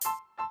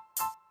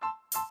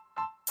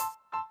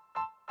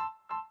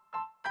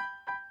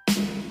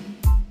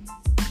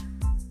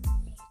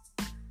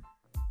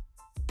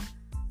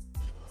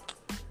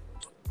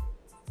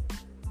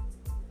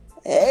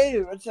Hey,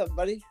 what's up,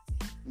 buddy?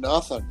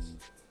 Nothing.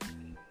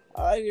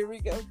 All right, here we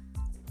go.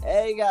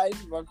 Hey, guys,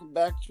 welcome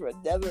back to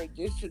another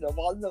edition of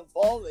On the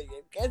Bowling.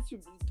 And guess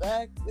who's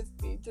back with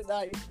me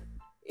tonight?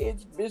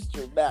 It's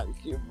Mr. Matt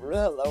Huber.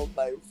 Hello,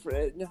 my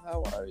friend.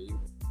 How are you?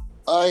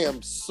 I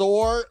am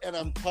sore and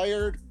I'm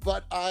tired,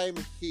 but I'm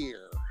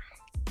here.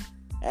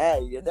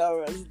 Hey,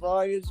 as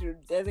long as you're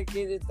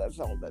dedicated, that's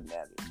all that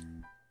matters.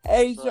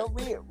 Hey, so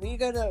we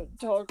gotta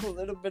talk a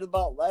little bit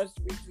about last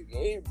week's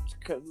games,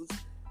 because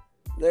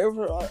there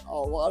were a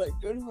lot of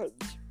good ones.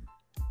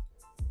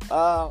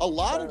 A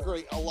lot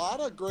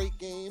of great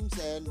games,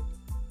 and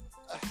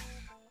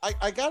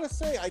I gotta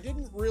say, I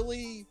didn't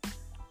really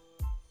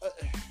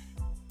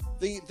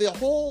the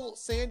whole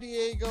San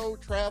Diego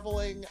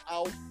traveling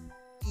out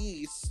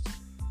east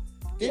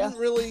didn't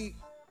really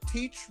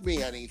teach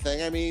me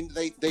anything. I mean,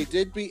 they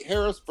did beat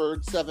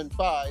Harrisburg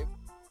 7-5.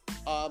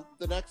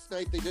 The next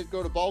night they did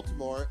go to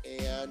Baltimore,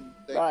 and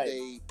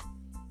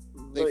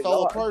they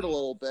fell apart a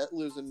little bit,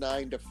 losing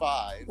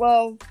 9-5.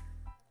 Well,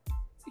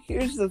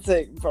 here's the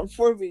thing.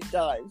 Before we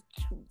dive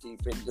too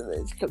deep into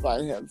this, because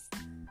I have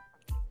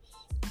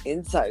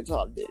insights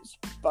on this,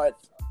 but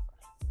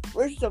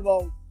first of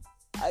all,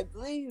 I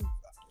believe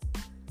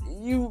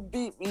you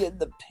beat me in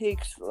the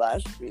picks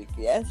last week,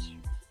 yes?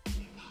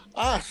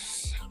 I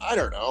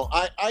don't know.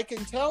 I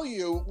can tell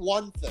you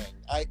one thing.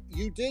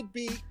 You did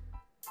beat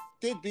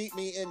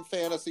me in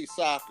fantasy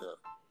soccer.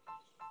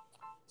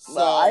 So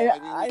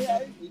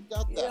we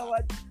got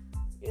that.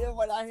 You know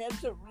what? I had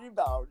to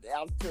rebound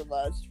after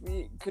last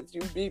week because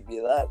you beat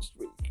me last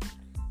week.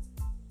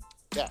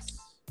 Yes.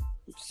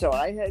 So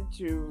I had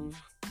to,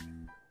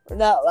 or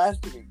not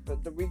last week,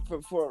 but the week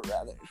before,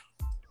 rather.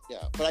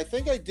 Yeah, but I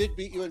think I did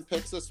beat you in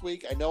picks this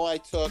week. I know I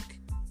took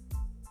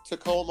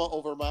Tacoma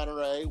over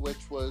Monterey,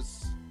 which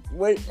was...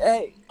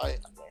 Hey,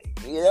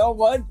 you know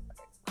what?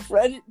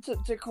 Credit to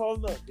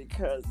Tacoma,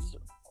 because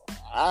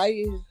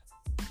I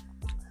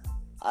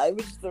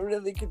was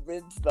thoroughly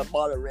convinced that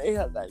Monterey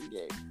had that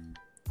game.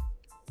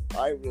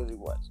 I really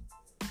was.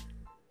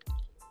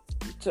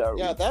 So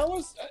yeah, that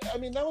was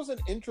an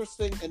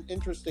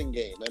interesting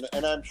game,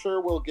 and I'm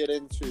sure we'll get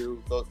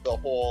into the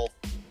whole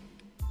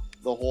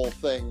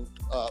thing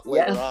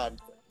later on.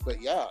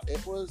 But yeah,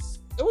 it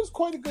was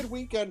quite a good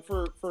weekend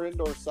for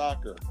indoor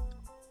soccer.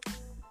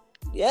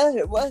 Yeah,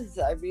 it was.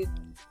 I mean,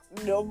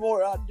 no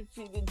more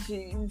undefeated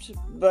teams,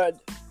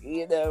 but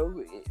if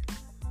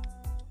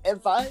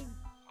I'm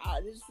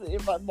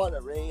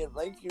Monterey, and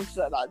like you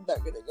said, I'm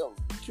not gonna go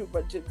too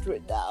much into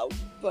it now,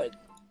 but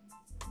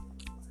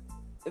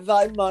if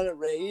I'm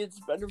Monterey, it's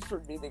better for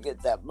me to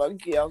get that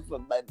monkey off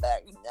of my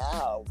back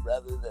now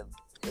rather than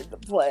in the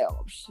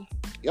playoffs.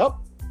 Yep,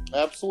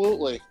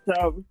 absolutely.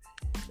 So,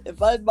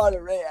 if I'm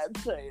Monterey, I'm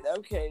saying,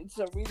 okay,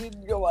 so we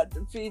didn't go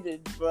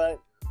undefeated,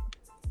 but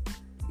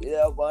you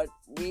know what?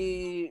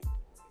 We're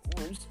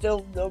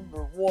still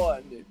number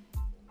one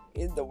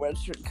in the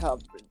Western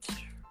Conference.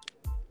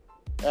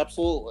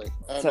 Absolutely.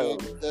 I mean,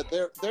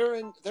 they're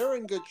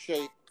in good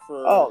shape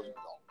for. Oh,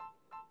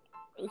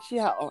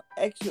 yeah,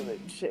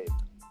 excellent shape.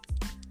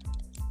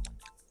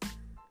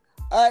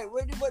 All right,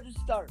 where do you want to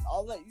start?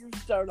 I'll let you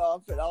start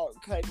off, and I'll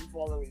kind of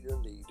follow your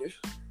lead.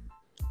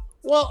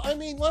 Well, I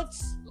mean,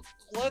 let's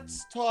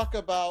talk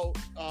about.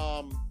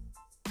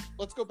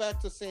 Let's go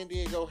back to San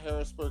Diego,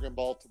 Harrisburg, and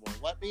Baltimore.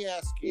 Let me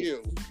ask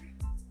you,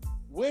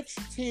 which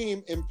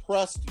team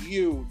impressed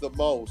you the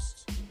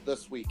most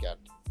this weekend?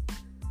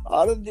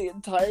 Out of the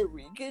entire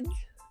weekend?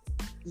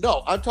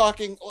 No, I'm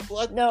talking. I'm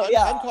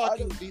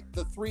talking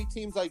the three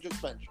teams I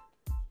just mentioned.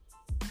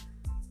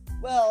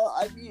 Well,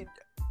 I mean,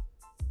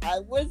 I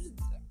wasn't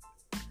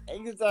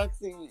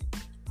exactly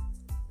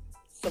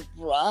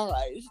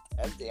surprised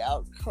at the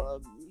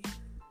outcome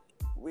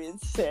with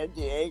San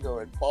Diego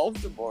and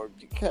Baltimore,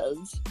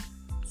 because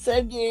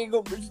San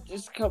Diego was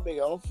just coming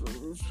off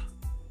of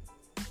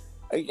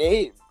a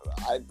game.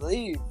 I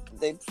believe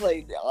they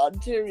played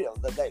Ontario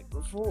the night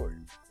before.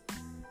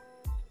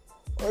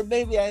 Or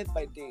maybe I had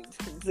my dates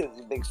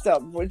completely mixed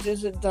up, which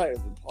is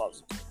entirely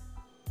possible.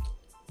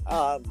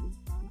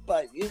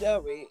 But,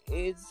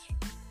 it's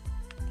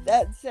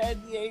that San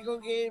Diego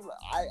game,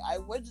 I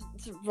wasn't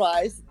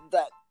surprised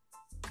that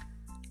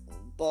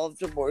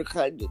Baltimore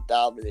kind of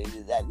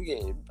dominated that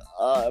game.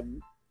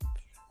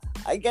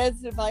 I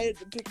guess if I had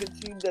to pick a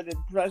team that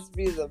impressed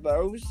me the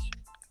most,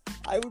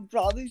 I would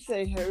probably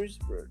say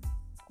Harrisburg.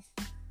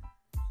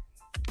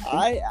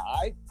 I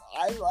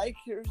like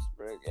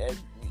Harrisburg, and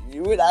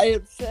you and I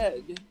have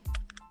said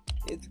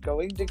it's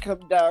going to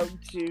come down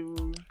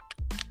to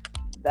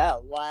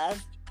that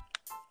last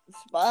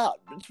spot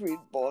between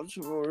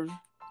Baltimore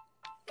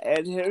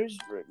and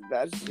Harrisburg.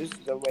 That's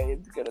just the way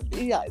it's going to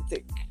be, I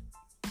think.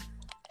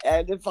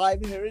 And if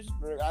I'm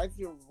Harrisburg, I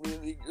feel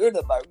really good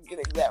about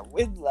getting that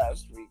win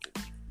last week.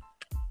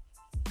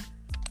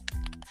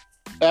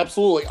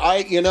 Absolutely.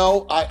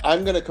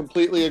 I'm going to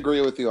completely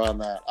agree with you on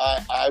that.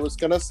 I was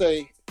going to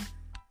say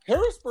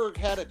Harrisburg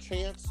had a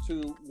chance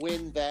to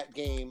win that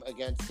game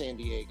against San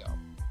Diego.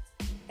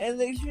 And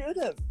they should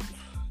have.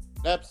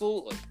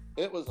 Absolutely.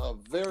 It was a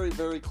very,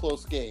 very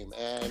close game.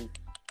 And,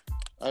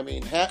 I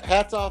mean,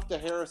 hats off to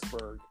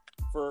Harrisburg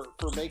for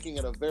making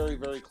it a very,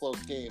 very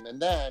close game.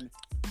 And then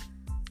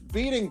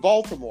beating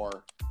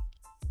Baltimore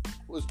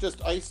was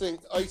just icing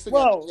on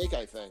the cake,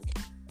 I think.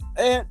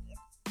 And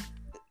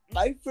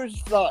my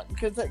first thought,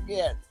 because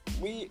again,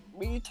 we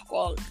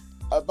talk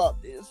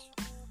about this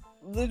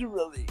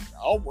literally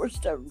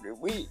almost every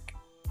week.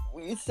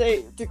 We say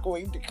it's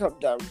going to come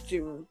down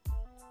to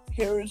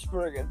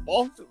Harrisburg and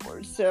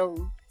Baltimore.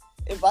 So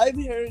if I'm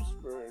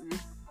Harrisburg,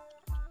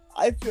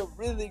 I feel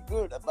really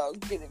good about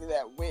getting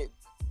that win,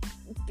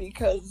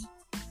 because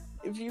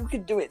if you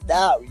can do it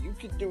now, you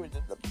can do it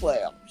in the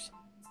playoffs.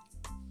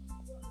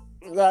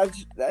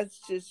 That's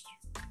just,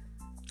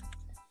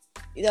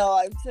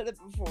 I've said it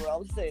before,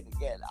 I'll say it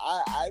again.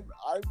 I'm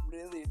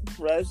really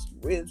impressed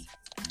with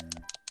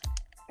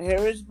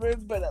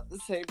Harrisburg, but at the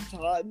same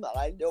time,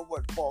 I know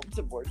what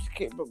Baltimore's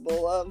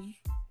capable of.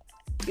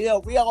 We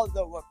all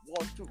know what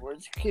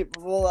Baltimore's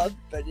capable of,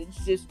 but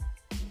it's just,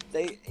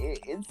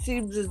 it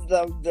seems as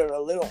though they're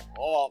a little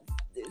off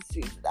this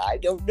season. I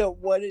don't know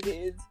what it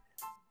is.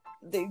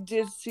 They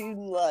just seem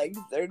like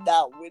they're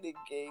not winning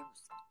games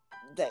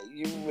that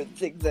you would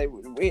think they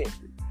would win.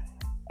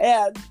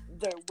 And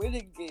they're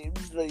winning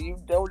games that you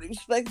don't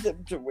expect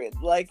them to win.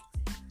 Like,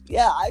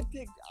 yeah,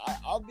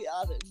 I'll be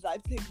honest, I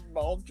picked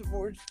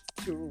Baltimore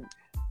to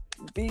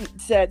beat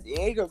San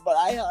Diego, but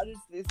I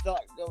honestly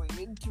thought going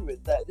into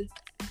it that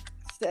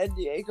San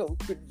Diego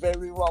could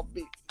very well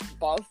beat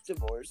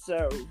Baltimore.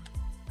 So,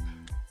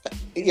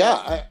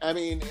 yeah, I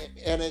mean,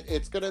 and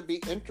it's going to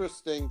be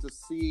interesting to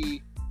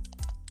see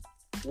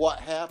what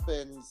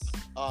happens.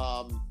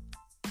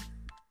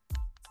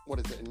 What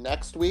is it,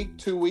 next week,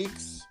 2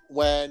 weeks,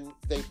 when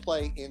they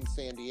play in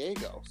San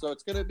Diego? So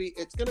it's gonna be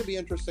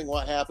interesting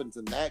what happens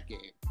in that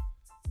game.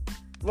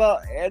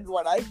 Well, and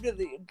what I'm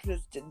really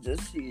interested to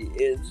see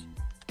is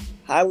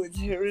how is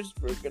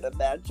Harrisburg gonna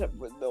match up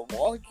with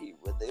Milwaukee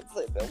when they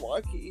play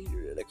Milwaukee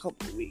here in a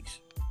couple of weeks.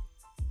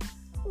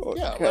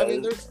 Yeah, I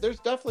mean, there's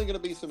definitely going to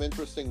be some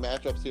interesting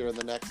matchups here in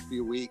the next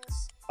few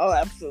weeks. Oh,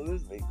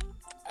 absolutely.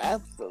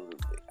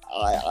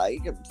 I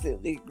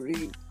completely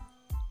agree.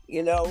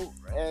 And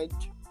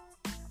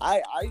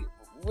I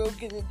will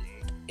get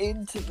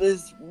into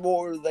this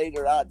more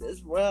later on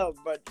as well,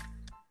 but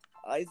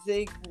I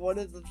think one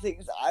of the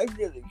things I'm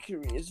really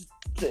curious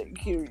to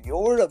hear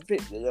your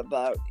opinion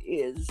about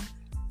is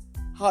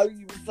how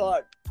you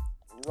thought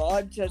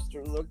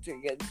Rochester looked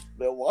against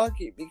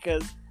Milwaukee,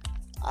 because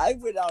I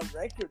went on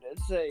record as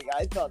saying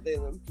I thought they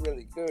looked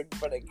really good,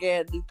 but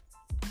again,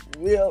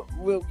 we'll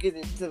get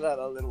into that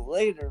a little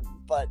later.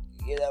 But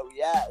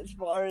as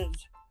far as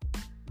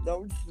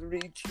those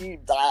three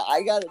teams,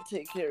 I gotta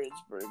take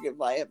Harrisburg if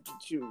I have to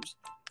choose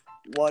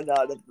one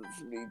out of the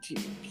three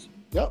teams.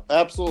 Yep,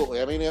 absolutely.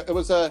 I mean, it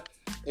was an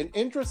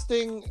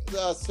interesting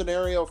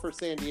scenario for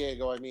San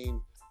Diego. I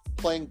mean,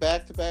 playing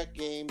back-to-back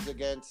games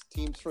against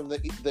teams from the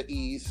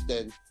East,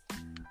 and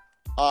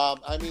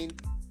I mean,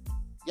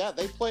 yeah,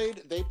 they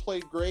played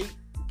great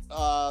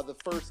the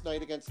first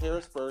night against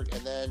Harrisburg,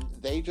 and then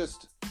they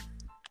just,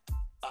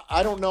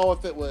 I don't know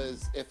if it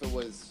was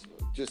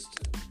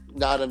just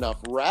not enough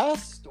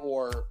rest,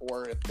 or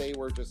if they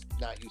were just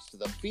not used to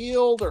the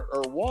field, or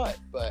what,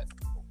 but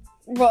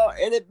well,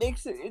 and it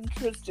makes it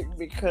interesting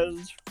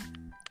because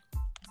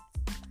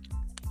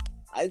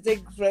I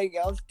think Frank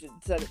Elston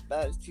said it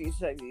best. He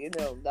said,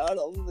 not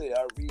only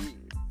are we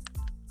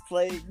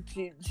playing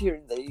teams here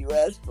in the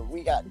U.S., but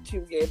we got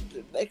 2 games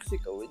in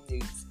Mexico in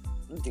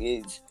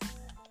these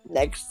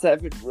next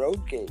 7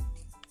 road games.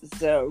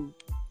 So,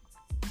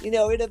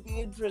 it'll be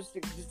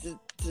interesting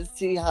to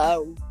see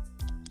how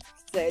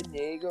San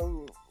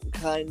Diego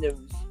kind of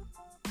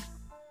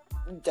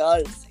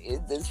does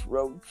in this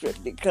road trip,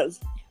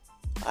 because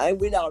I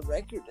went on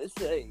record as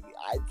saying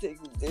I think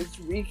this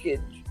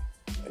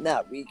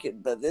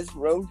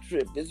road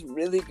trip is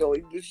really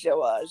going to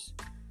show us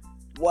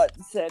what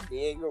San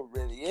Diego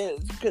really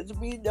is, because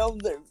we know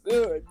they're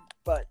good,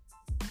 but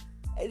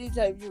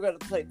anytime you're going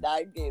to play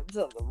 9 games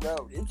on the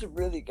road, it's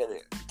really going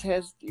to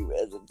test you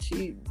as a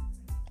team.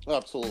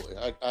 Absolutely.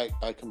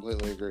 I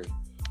completely agree.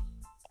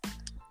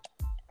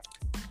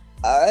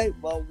 All right,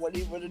 well, what do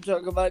you want to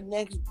talk about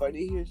next,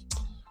 buddy? This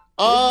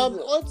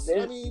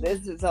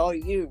is all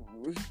you.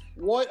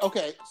 What?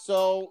 Okay,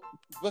 so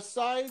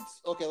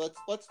besides,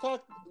 let's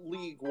talk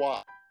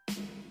league-wide.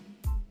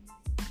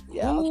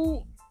 Yeah.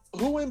 Who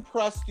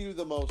impressed you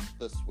the most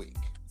this week?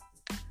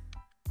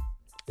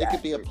 It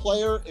could be a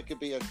player, it could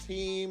be a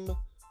team.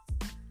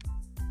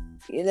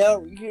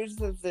 Here's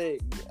the thing.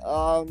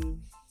 I'll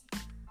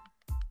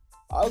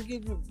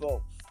give you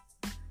both.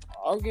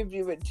 I'll give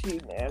you a team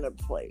and a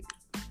player.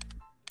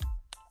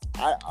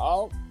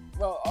 I'll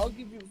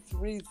give you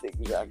 3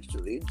 things,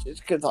 actually,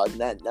 just because I'm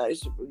that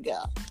nice of a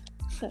guy.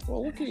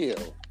 Well, look at you.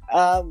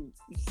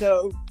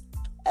 So,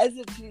 as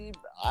a team,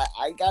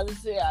 I gotta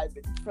say I'm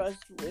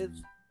impressed with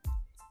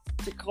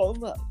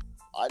Tacoma.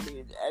 I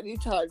mean,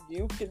 anytime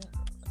you can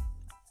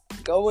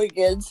go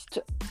against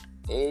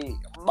a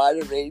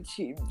Monterey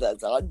team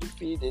that's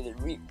undefeated,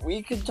 and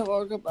we can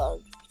talk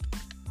about,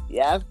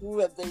 who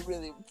have they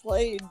really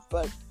played,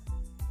 but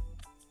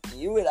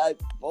you and I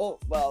both,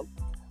 well,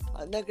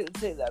 I'm not going to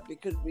say that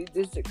because we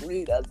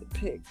disagreed on the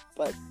pick,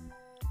 but,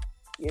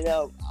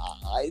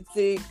 I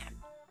think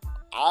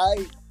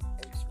I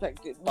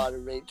expected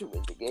Monterey to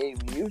win the game.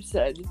 You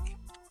said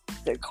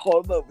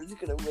Tacoma was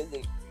going to win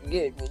the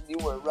game, and you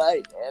were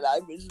right, and I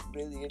was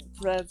really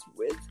impressed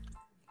with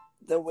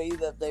the way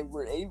that they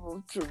were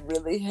able to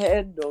really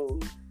handle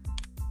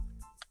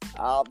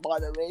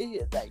Monterey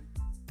in that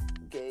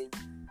game.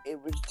 It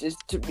was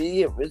just, to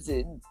me, it was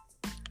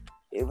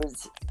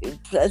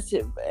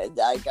impressive, and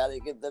I gotta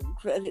give them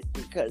credit,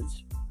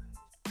 because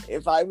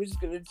if I was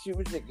gonna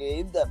choose a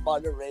game that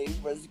Monterey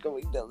was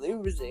going to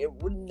lose, it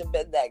wouldn't have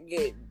been that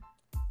game,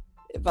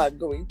 if I'm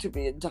going to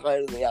be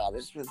entirely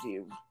honest with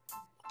you.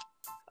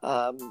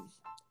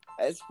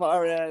 As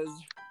far as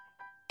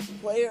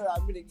player,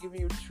 I'm going to give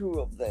you two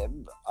of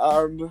them.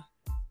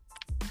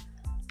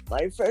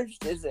 My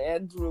first is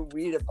Andrew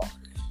Wiedebach.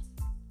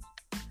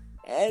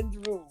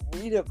 Andrew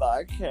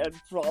Wiedebach had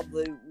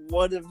probably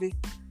one of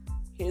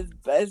his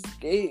best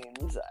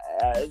games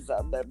as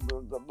a member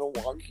of the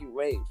Milwaukee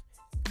Wave.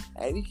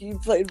 And he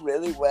played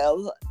really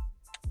well.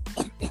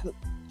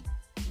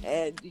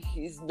 And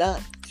he's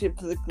not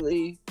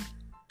typically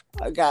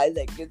a guy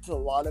that gets a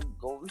lot of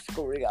goal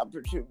scoring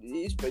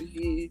opportunities, but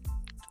he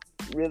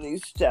really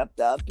stepped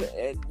up,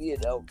 and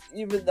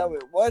even though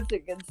it was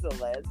against the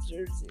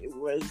Lancers,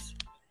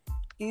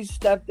 he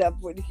stepped up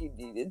when he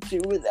needed to,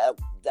 and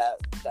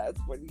that's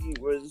what he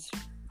was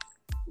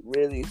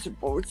really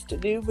supposed to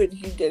do, and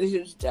he did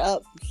his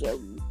job. So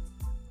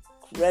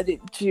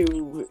credit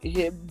to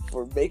him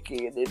for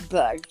making an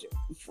impact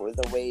for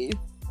the Wave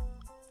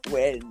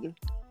when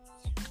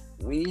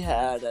we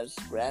had a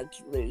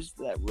scratch list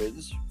that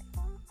was,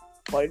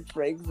 quite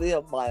frankly,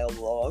 a mile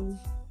long.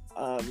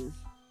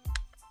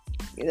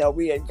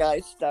 We had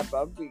guys step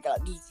up. We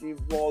got to see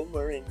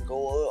Vollmer in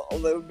goal a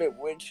little bit,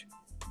 which,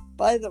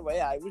 by the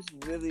way, I was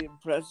really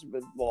impressed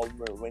with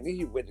Vollmer when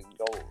he went in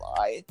goal.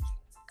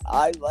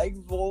 I like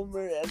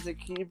Vollmer as a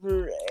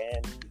keeper,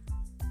 and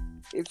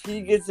if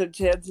he gets a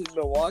chance in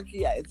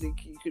Milwaukee, I think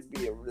he could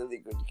be a really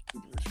good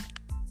keeper.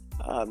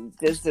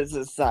 Just as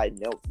a side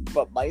note.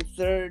 But my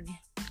third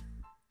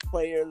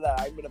player that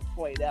I'm going to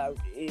point out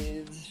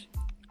is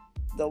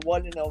the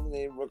one and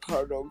only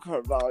Ricardo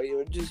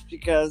Carvalho, just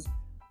because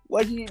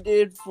what he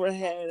did for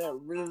Hannah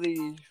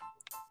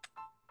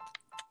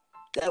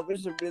that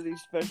was a really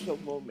special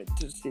moment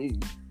to see.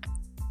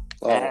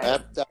 I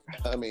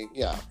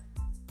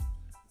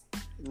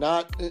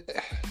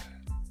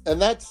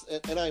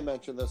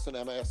mentioned this in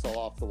MSL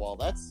Off the Wall.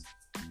 That's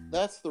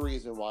the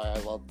reason why I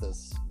love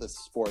this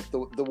sport.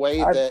 The way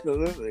that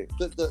absolutely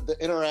the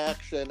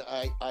interaction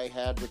I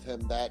had with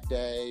him that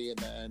day, and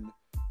then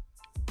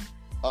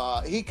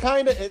he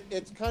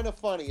it's kind of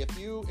funny if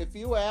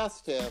you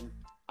asked him.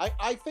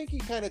 I think he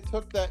kind of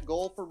took that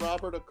goal from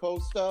Robert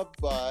Acosta,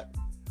 but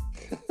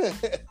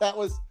that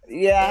was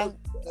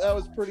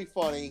pretty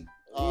funny.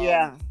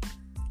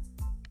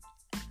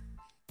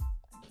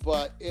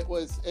 But it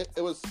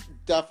was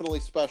definitely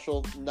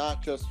special,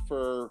 not just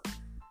for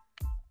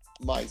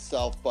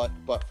myself, but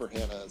for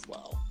Hannah as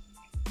well.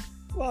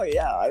 Well,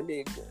 yeah, I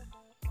mean,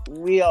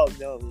 we all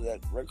know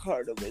that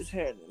Ricardo is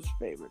Hannah's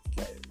favorite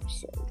player,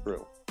 so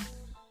true.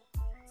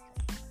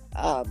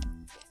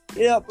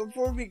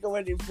 Before we go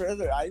any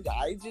further, I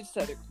just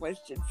had a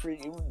question for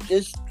you,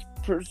 just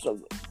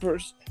personal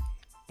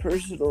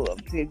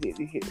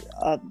opinion here.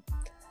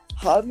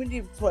 How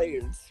many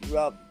players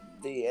throughout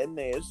the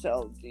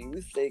NASL do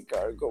you think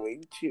are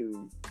going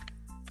to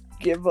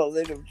give a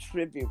little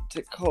tribute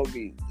to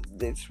Kobe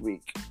this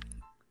week?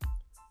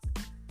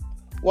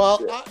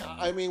 Well,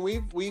 I mean,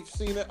 we've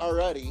seen it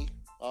already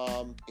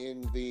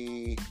in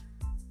the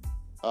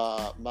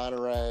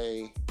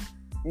Monterey.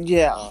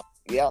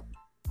 Yep.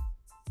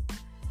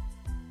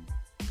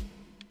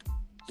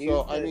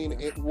 So I mean,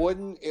 it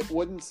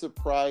wouldn't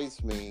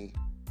surprise me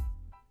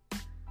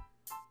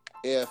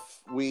if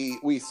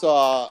we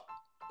saw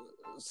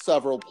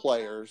several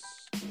players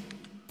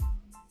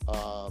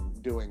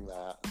doing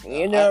that.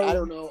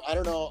 I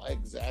don't know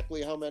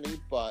exactly how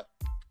many, but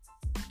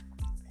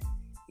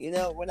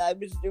when I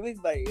was doing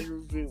my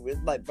interview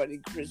with my buddy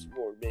Chris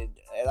Mormon,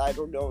 and I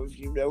don't know if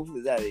you know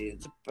who that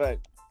is, but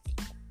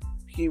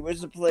he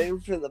was a player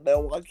for the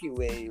Milwaukee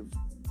Wave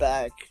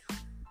back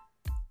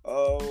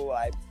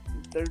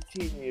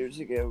 13 years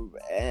ago,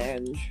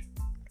 and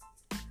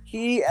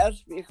he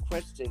asked me a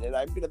question, and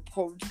I'm going to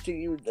pose to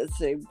you the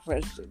same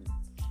question.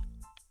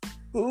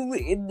 Who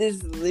in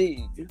this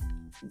league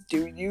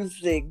do you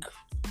think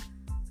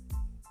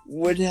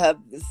would have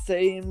the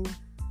same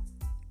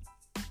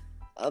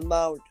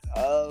amount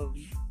of,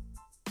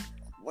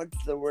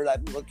 what's the word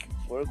I'm looking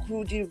for?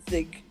 Who do you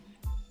think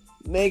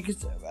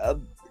makes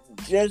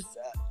just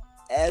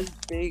as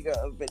big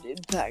of an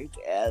impact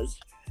as,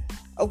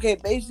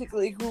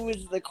 basically, who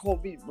is the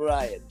Kobe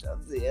Bryant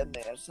of the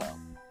NASL?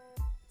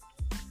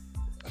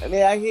 I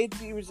mean, I hate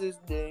to use his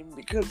name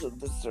because of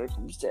the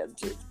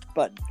circumstances,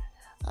 but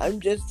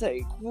I'm just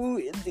saying, who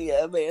in the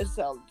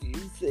MASL do you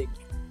think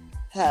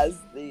has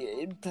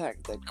the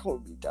impact that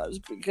Kobe does?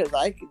 Because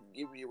I can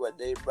give you a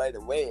name right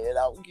away, and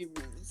I'll give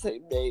you the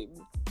same name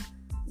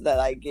that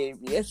I gave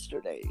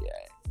yesterday.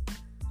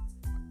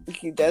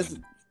 He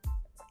doesn't.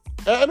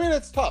 I mean,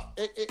 it's tough.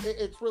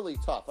 It's really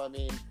tough. I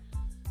mean,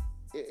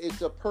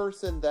 it's a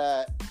person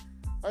that,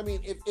 I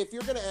mean, if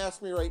you're going to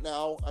ask me right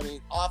now, I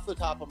mean, off the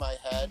top of my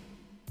head,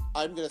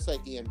 I'm going to say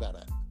Ian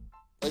Bennett.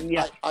 Like,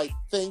 Yeah. I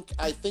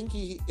think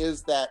he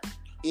is that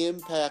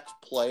impact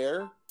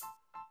player,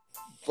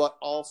 but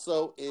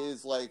also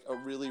is like a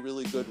really,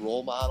 really good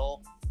role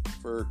model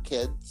for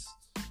kids.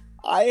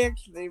 I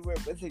actually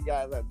went with a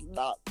guy that's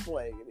not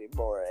playing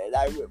anymore, and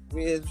I went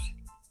with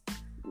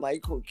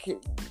Michael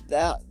King.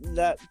 That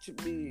to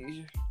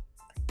me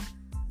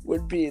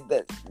would be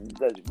the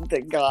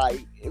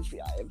guy.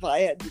 If I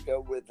had to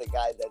go with the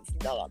guy that's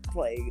not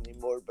playing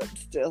anymore, but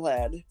still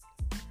had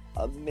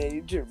a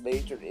major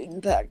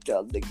impact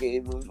on the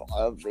game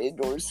of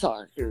indoor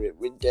soccer, it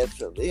would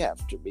definitely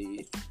have to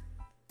be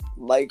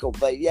Michael.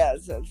 But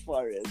yes, as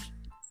far as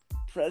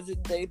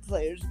present day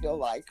players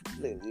go, I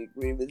completely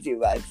agree with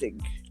you. I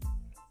think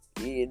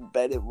Ian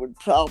Bennett would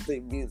probably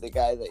be the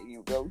guy that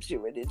you go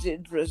to, and it's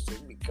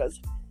interesting because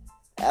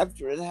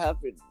after it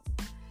happened,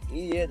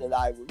 Ian and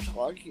I were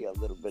talking a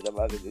little bit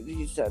about it, and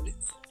he said,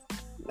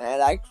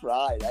 "Man, I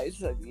cried." I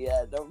said,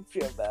 "Yeah, don't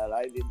feel bad.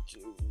 I did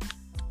too."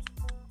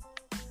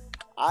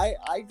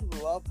 I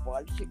grew up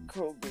watching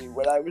Kobe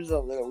when I was a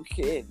little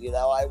kid. You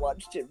know, I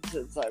watched him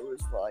since I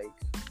was like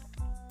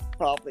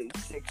probably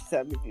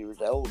 6-7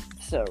 years old.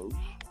 So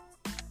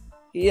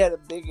he had a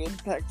big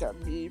impact on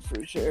me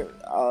for sure.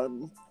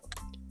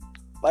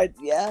 But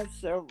yeah,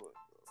 so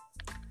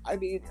I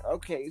mean,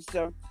 okay,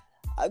 so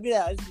I'm gonna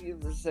ask you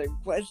the same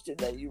question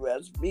that you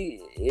asked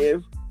me.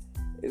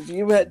 If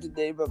you had to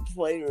name a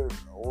player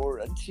or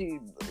a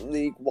team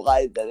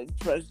league-wide that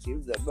impressed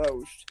you the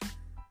most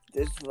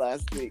this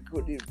last week,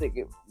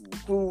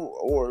 who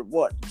or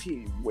what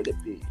team would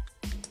it be?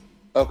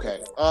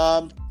 Okay.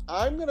 I'm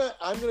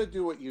gonna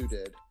do what you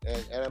did,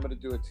 and I'm gonna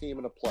do a team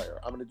and a player.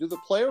 I'm gonna do the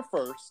player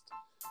first,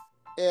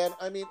 and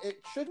I mean,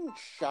 it shouldn't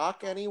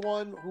shock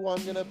anyone who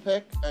I'm gonna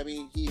pick. I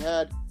mean, he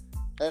had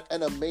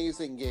an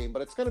amazing game,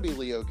 but it's gonna be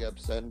Leo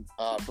Gibson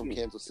from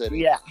Kansas City.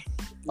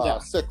 Yeah.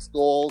 6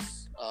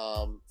 goals,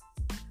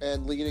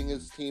 and leading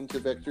his team to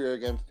victory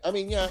against. I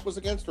mean, yeah, it was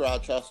against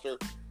Rochester.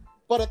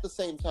 But at the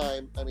same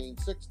time, I mean,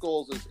 6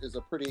 goals is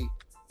a pretty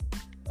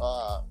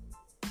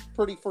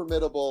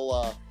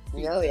formidable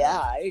feat. Yeah,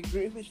 I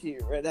agree with you.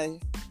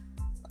 And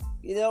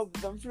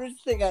the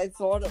first thing I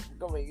thought of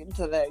going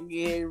into that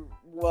game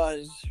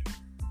was,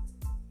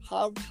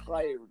 how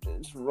tired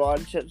is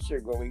Rochester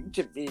going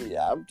to be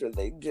after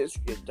they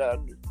just get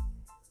done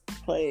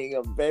playing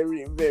a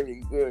very,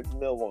 very good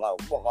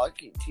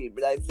Milwaukee team?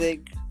 And I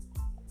think,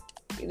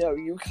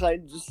 you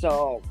kind of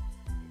saw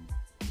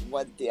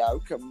what the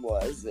outcome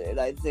was, and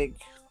I think,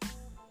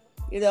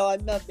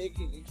 I'm not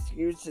making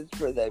excuses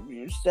for them.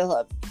 You still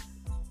have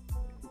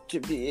to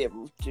be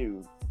able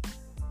to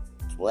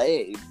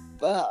play,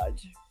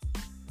 but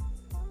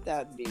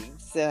that being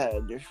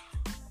said,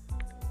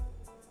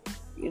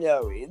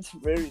 it's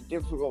very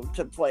difficult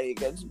to play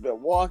against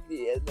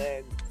Milwaukee, and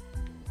then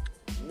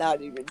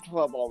not even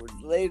 12 hours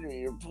later,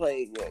 you're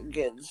playing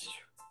against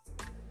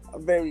a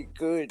very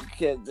good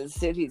Kansas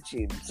City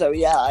team. So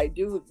yeah, I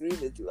do agree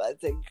with you. I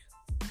think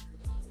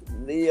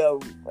Leo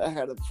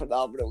had a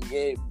phenomenal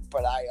game,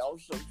 but I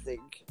also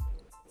think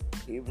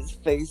he was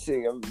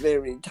facing a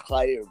very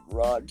tired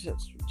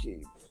Rochester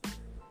team.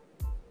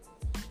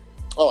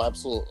 Oh,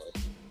 absolutely.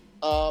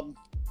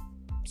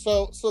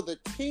 So the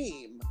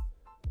team,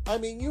 I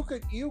mean, you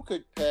could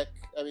pick.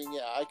 I mean,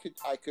 yeah, I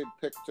could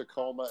pick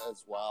Tacoma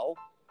as well,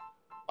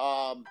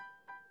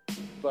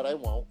 but I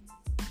won't.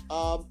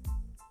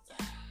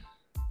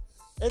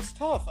 It's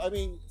tough. I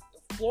mean,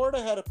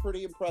 Florida had a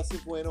pretty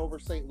impressive win over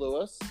St.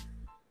 Louis.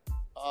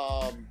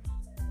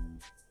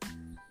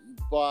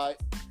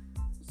 But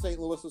St.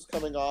 Louis was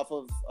coming off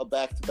of a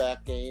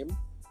back-to-back game,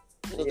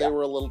 so they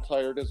were a little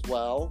tired as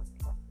well.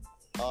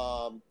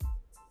 I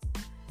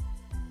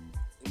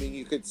mean,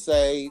 you could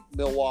say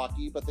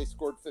Milwaukee, but they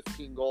scored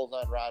 15 goals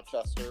on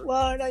Rochester.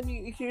 Well, and I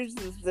mean, here's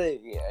the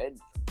thing, and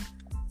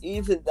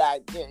even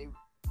that game,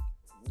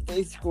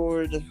 they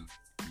scored,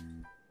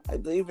 I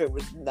believe it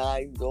was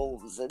 9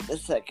 goals in the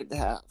second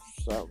half,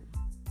 so...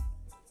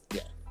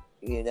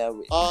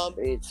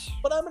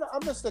 But I'm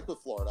gonna stick with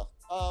Florida.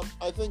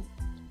 I think,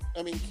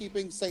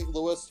 keeping St.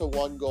 Louis to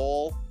 1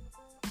 goal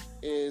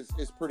is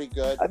pretty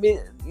good. I mean,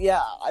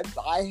 yeah,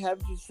 I have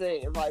to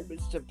say, if I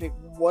was to pick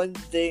one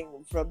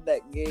thing from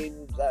that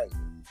game that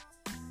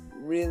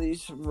really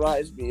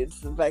surprised me, it's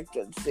the fact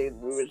that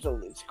St. Louis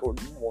only scored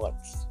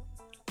once.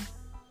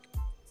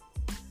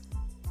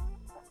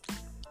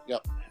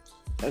 Yep.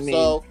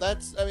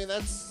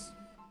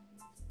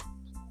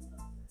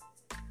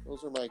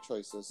 Those are my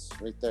choices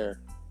right there.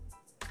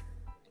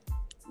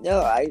 No,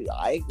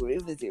 I agree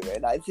with you,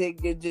 and I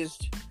think it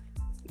just,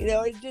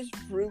 it just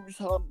proves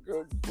how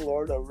good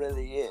Florida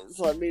really is.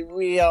 I mean,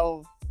 we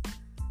all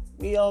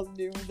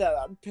knew that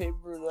on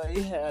paper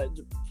they had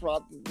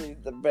probably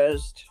the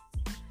best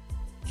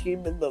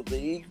team in the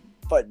league,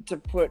 but to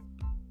put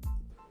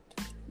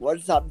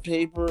what's on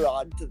paper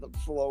onto the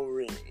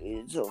floor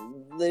is a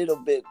little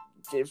bit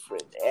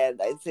different.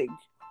 And I think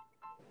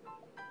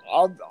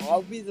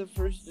I'll be the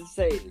first to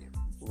say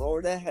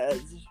Florida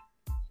has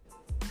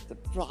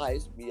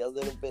surprised me a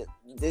little bit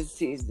this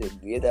season.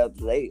 If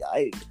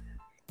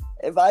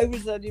I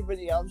was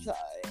anybody else,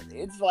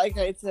 it's like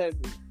I said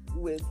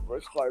with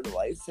Ricardo.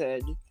 I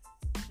said,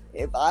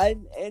 if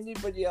I'm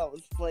anybody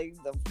else playing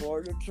the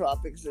Florida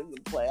Tropics in the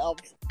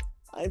playoffs,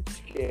 I'm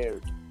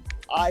scared.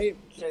 I am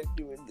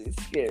genuinely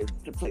scared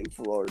to play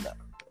Florida.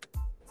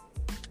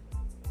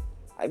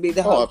 I mean,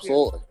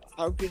 absolutely.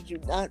 How could you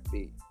not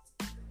be?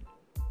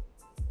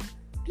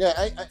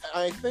 Yeah,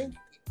 I think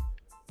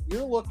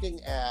you're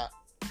looking at.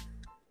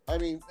 I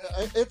mean,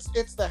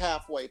 it's the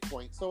halfway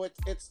point, so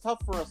it's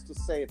tough for us to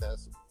say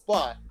this,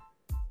 but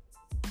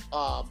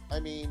I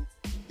mean,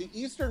 the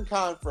Eastern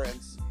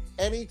Conference,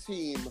 any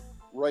team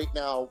right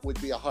now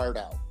would be a hard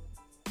out.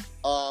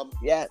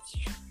 Yes.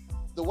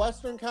 The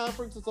Western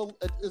Conference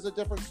is a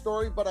different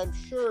story, but I'm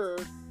sure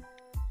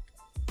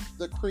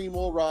the cream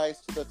will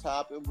rise to the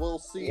top, and we'll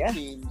see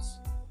teams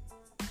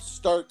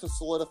start to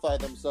solidify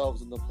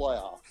themselves in the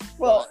playoffs.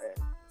 Well,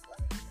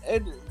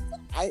 and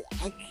I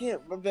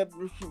can't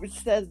remember who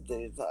said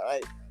this.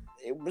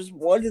 It was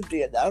one of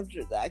the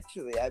announcers,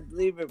 actually. I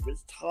believe it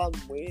was Tom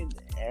Wynn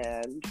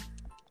and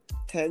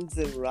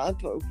Tenzin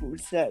Rampo who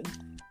said,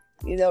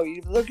 you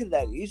look at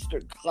that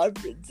Eastern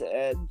Conference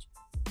and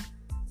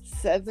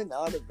 7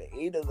 out of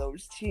 8 of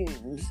those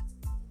teams,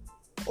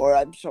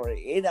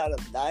 8 out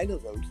of 9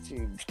 of those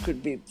teams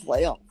could be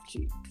playoff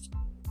teams.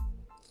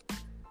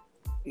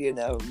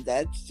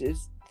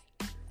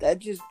 That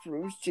just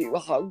proves to you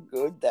how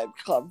good that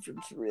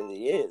conference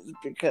really is,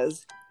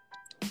 because,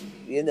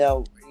 you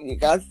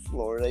got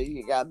Florida,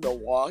 you got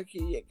Milwaukee,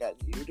 you got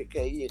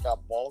Utica, you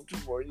got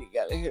Baltimore, you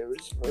got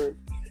Harrisburg.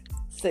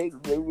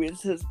 St.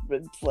 Louis has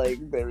been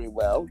playing very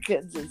well.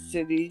 Kansas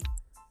City,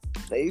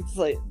 they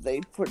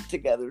put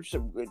together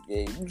some good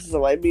games.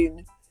 So, I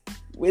mean,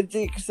 with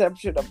the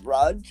exception of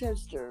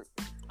Rochester,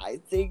 I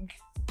think,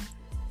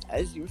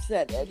 as you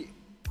said,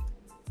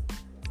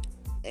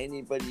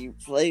 anybody you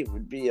play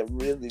would be a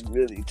really,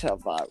 really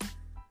tough out.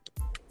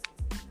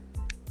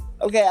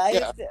 Okay, I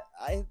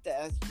have to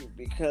ask you,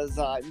 because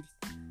I'm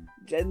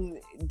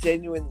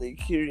genuinely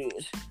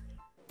curious.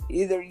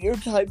 Either you're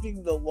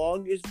typing the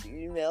longest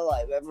email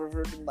I've ever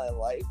heard in my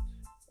life,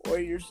 or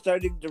you're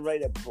starting to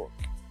write a book.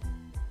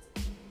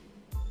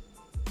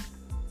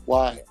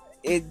 Why?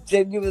 It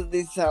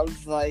genuinely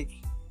sounds like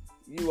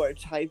you are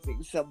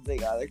typing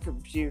something on a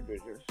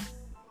computer.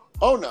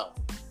 Oh, no.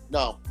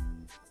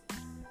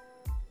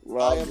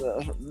 Well,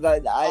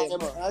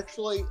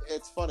 actually,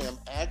 it's funny. I'm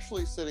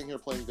actually sitting here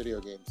playing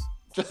video games.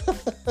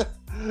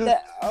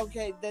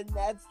 Okay, then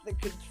that's the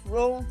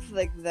control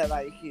click that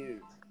I hear.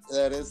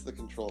 That is the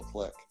control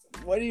click.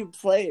 What are you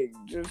playing?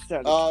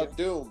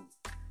 Doom.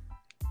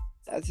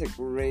 That's a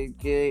great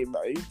game.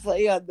 Are you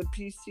playing on the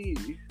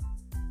PC?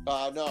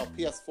 No,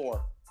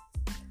 PS4.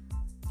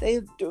 They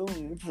have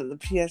Doom for the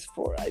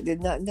PS4. I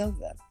did not know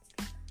that.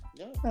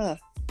 Yeah. Huh.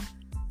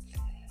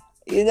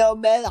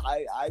 Man,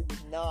 I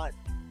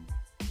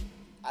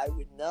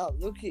would not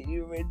look at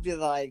you and be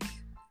like,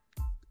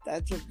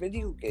 that's a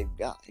video game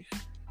guy.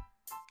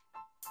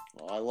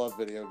 Well, I love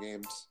video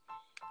games.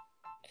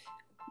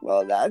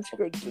 Well, that's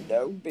good to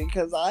know,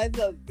 because I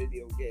love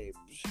video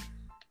games.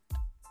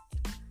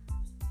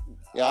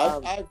 Yeah,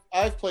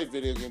 I've played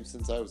video games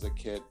since I was a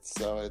kid,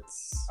 so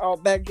it's... Oh,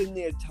 back in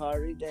the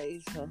Atari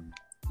days, huh?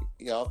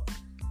 Yeah,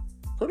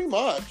 pretty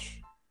much.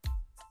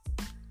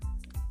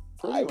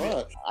 I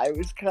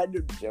was kind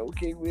of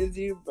joking with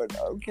you, but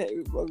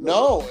okay.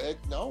 No,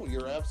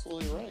 you're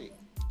absolutely right.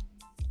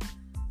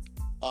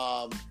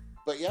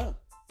 But yeah.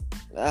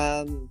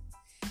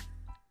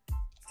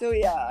 So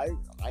yeah,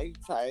 I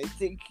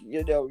think,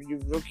 you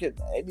look at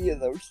any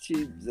of those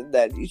teams in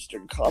that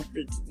Eastern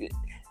Conference,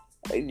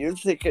 and you're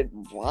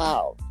thinking,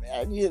 wow,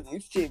 any of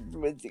these teams,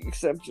 with the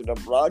exception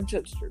of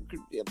Rochester,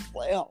 could be a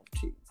playoff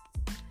team.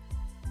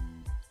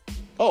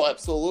 Oh,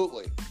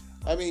 absolutely.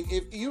 I mean,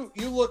 if you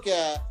look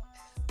at,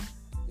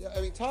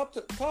 top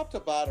to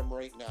bottom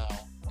right now,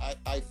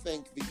 I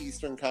think the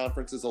Eastern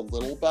Conference is a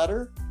little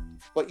better,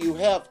 but you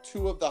have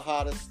 2 of the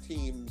hottest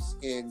teams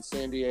in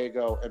San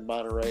Diego and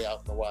Monterey out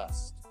in the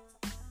West.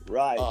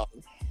 Right.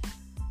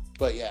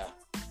 But yeah.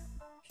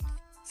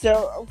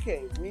 So,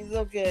 okay, we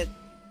look at...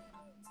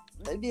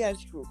 Let me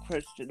ask you a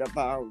question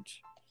about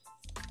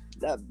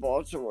that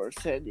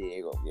Baltimore-San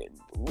Diego game.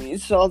 We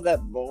saw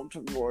that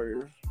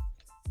Baltimore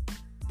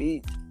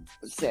beat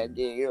San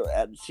Diego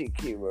at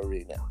CQ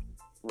Arena,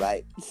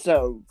 right?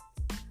 So,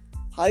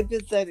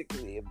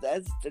 hypothetically, if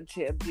that's the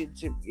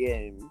championship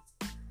game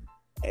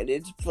and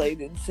it's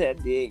played in San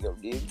Diego,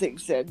 do you think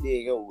San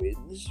Diego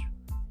wins?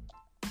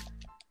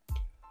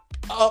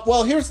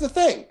 Well, here's the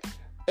thing.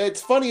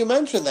 It's funny you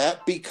mention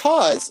that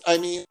because, I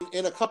mean,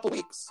 in a couple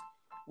weeks,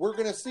 we're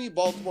going to see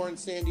Baltimore and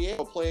San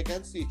Diego play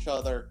against each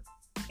other.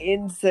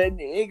 In San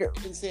Diego.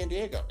 In San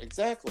Diego,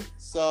 exactly.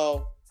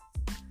 So,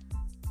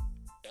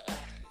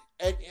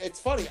 it's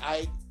funny.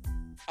 I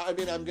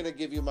mean, I'm going to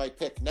give you my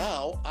pick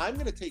now. I'm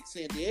going to take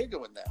San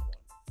Diego in that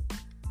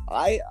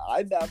one.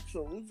 I'm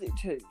absolutely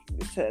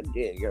taking San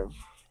Diego.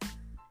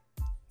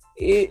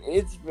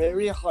 It's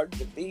very hard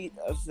to beat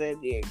a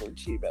San Diego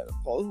team at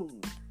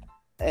home.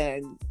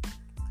 And,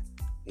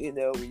 you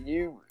know,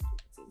 you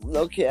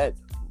look at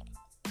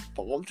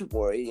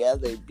Baltimore, yeah,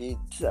 they beat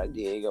San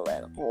Diego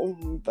at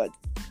home, but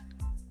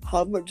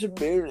how much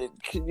merit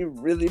can you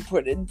really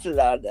put into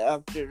that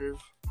after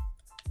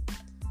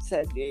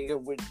San Diego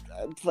would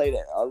played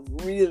a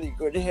really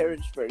good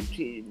Harrisburg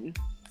team?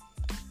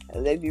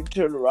 And then you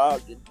turn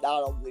around and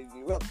not only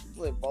you have to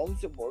play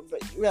Baltimore,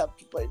 but you have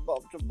to play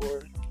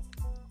Baltimore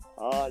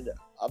on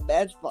a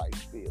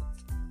matchbox field.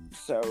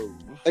 So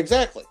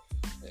Exactly.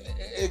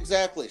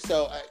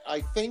 So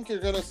I think you're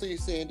going to see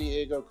San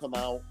Diego come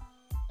out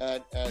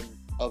and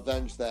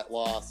avenge that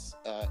loss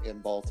in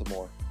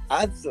Baltimore.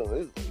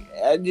 Absolutely.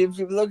 And if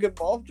you look at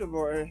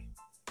Baltimore,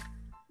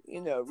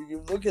 you know,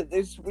 you look at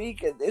this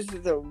week, and this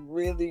is a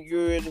really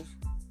good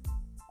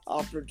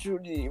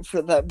opportunity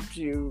for them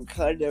to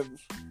kind of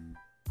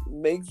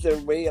make their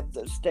way up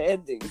the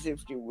standings,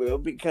 if you will,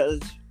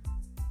 because,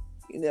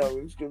 you know,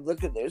 if you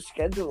look at their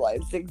schedule, I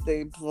think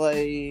they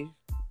play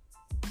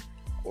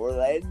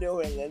Orlando,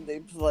 and then they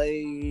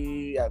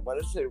play, I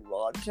want to say,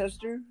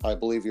 Rochester. I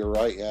believe you're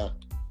right, yeah.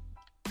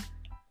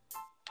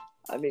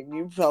 I mean,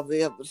 you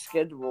probably have the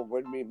schedule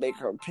when we make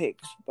our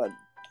picks, but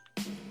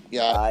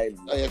yeah,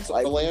 it's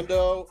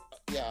Orlando.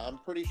 Yeah, I'm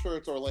pretty sure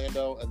it's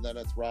Orlando, and then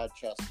it's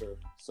Rochester.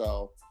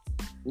 So,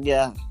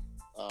 yeah.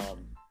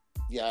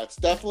 Yeah, it's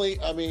definitely,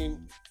 I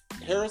mean,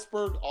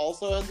 Harrisburg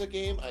also has a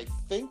game. I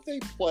think they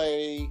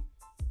play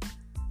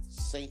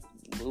St.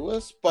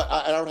 Louis, but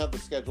I don't have the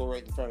schedule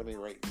right in front of me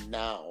right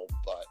now,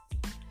 but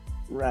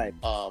right.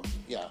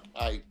 Yeah,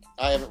 I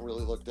haven't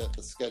really looked at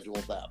the schedule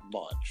that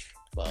much,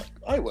 but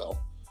I will.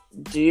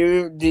 Do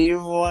you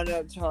want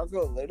to talk a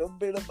little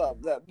bit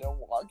about that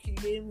Milwaukee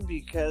game?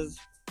 Because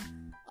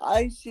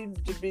I seem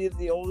to be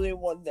the only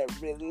one that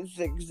really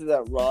thinks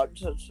that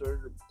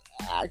Rochester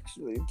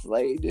actually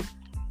played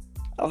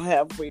a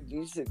halfway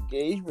decent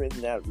game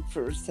in that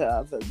first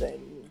half, and then,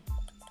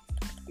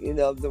 you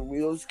know, the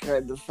wheels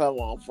kind of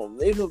fell off a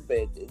little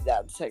bit in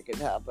that second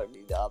half. I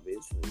mean,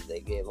 obviously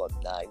they gave up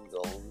 9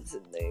 goals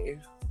and they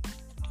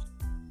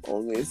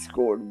only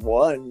scored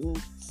 1,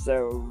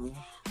 so...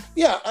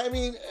 Yeah, I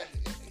mean,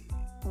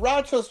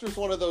 Rochester's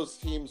one of those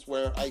teams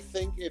where I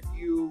think if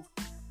you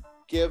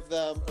give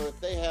them, or if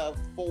they have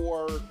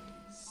 4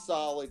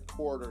 solid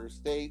quarters,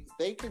 they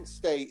can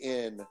stay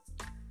in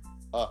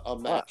a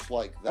match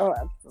like that. Oh,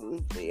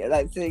 absolutely. And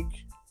I think,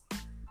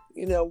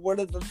 you know, one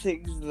of the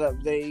things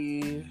that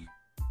they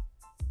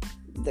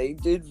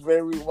did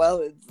very well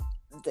is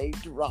they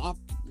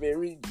dropped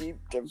very deep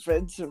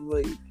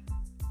defensively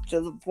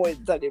to the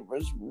point that it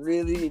was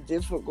really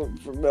difficult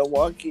for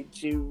Milwaukee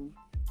to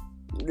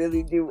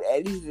really do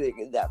anything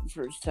in that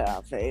first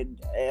half. And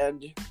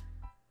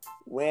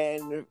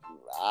when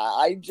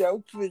I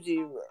joked with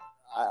you,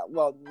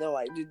 well, no,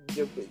 I didn't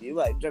joke with you,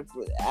 I joked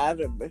with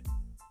Adam,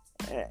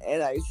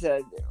 and I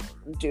said,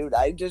 dude,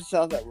 I just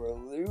saw that we're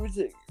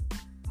losing.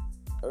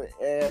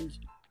 And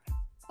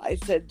I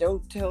said,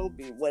 don't tell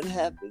me what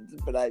happens,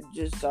 but I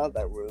just saw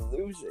that we're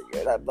losing.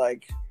 And I'm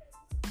like,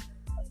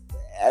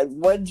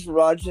 and once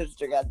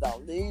Rochester got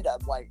that lead,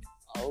 I'm like,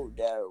 oh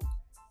no.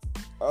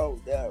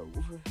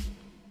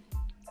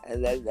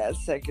 And then that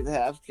second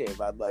half came,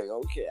 I'm like,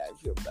 okay, I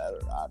feel better,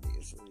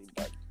 obviously.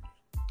 But,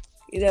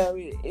 you know,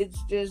 it's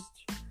just,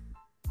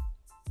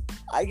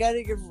 I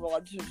gotta give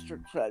Rochester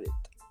credit.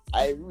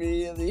 I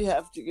really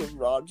have to give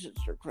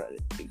Rochester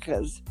credit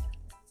because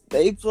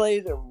they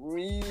played a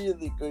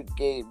really good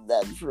game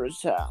that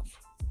first half.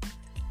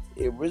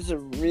 It was a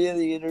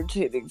really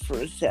entertaining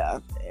first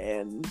half,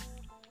 and,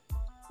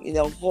 you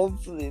know,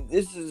 hopefully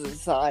this is a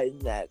sign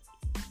that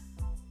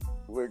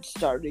we're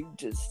starting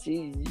to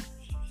see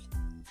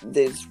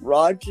this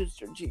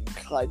Rochester team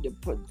kind of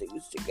put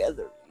things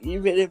together,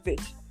 even if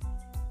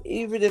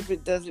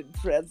it doesn't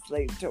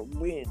translate to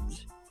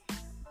wins.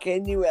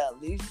 Can you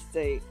at least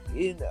stay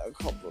in a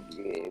couple of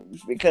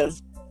games?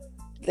 Because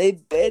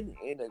they've been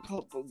in a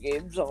couple of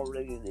games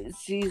already this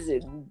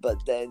season,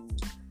 but then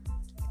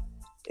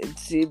it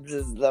seems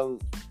as though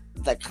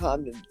the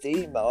common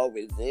theme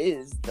always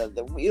is that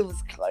the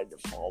wheels kind of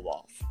fall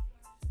off.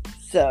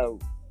 So,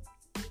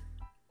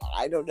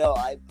 I don't know.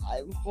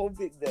 I'm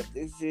hoping that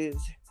this is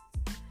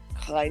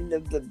kind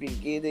of the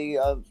beginning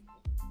of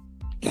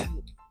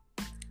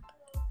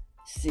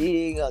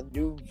seeing a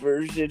new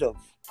version of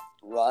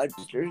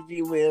Rochester, if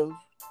you will.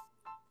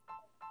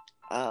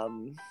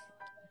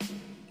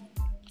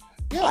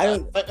 Yeah,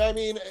 I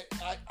mean,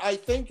 I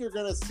think you're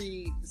going to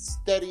see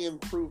steady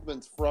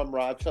improvements from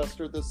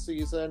Rochester this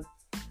season.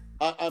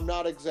 I'm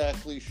not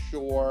exactly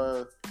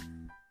sure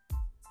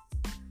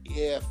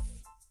if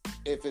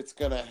if it's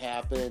going to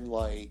happen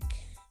like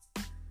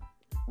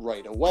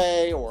right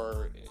away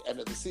or end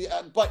of the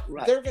season, but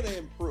they're going to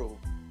improve.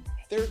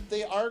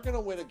 They are going to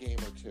win a game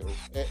or two.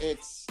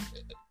 It's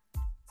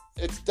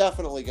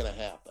definitely going to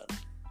happen.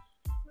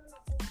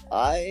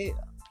 I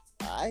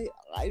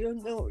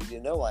don't know.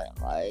 You know,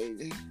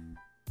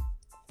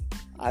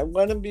 I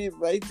want to be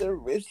right there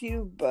with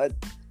you, but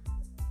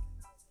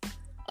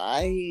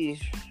I'll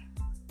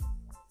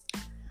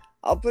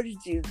put it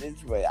to you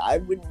this way. I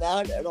would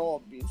not at all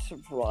be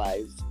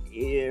surprised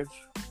if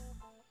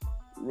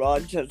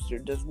Rochester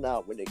does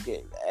not win a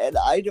game. And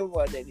I don't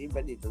want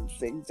anybody to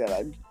think that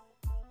I'm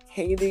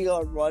hating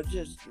on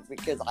Rochester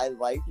because I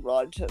like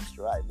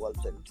Rochester. I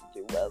want them to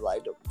do well. I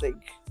don't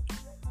think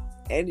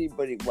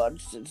anybody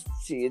wants to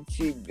see a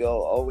team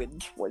go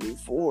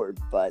 0-24,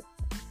 but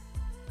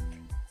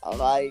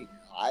I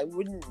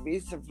wouldn't be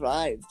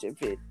surprised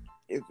if it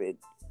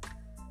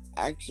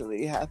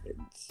actually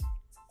happens.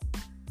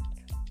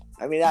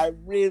 I mean, I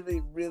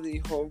really,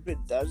 really hope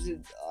it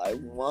doesn't. I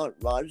want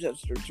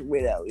Rochester to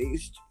win at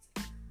least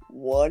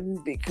one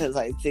because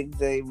I think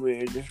they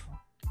would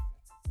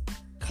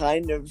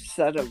kind of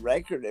set a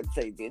record if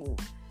they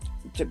didn't,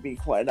 to be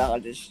quite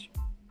honest.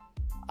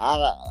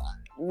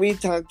 We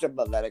talked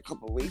about that a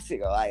couple of weeks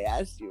ago. I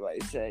asked you, I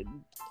said,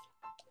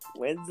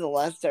 when's the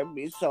last time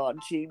we saw a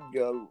team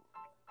go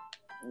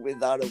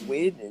without a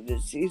win in the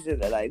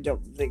season? And I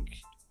don't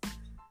think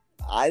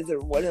either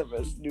one of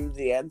us knew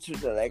the answer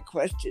to that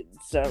question.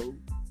 So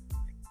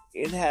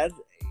it has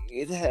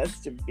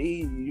to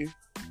be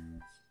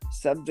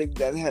something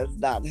that has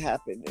not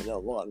happened in a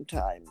long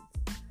time.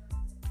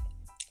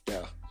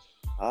 Yeah.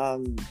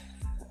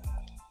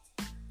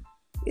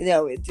 You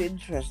know, it's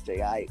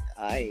interesting. I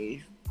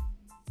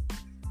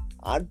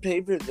on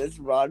paper, this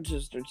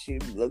Rochester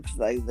team looks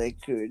like they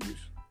could,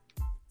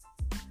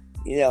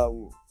 you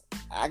know,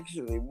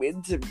 actually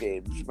win some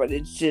games, but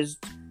it's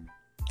just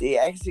the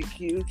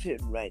execution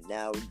right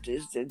now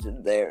just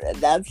isn't there, and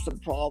that's the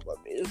problem.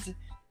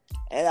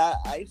 And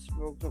I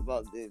spoke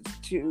about this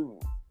too.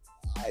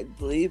 I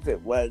believe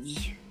it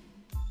was.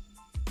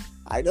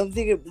 I don't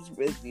think it was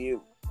with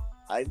you.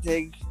 I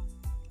think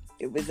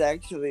it was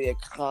actually a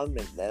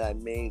comment that I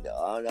made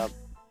on a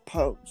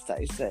post.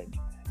 I said,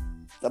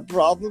 the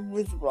problem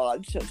with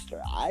Rochester,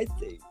 I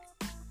think,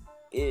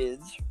 is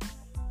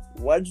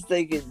once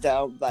they get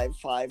down by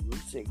 5 or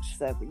 6,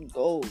 7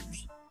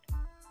 goals,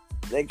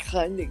 they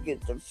kind of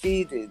get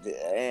defeated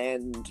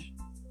and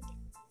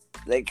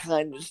they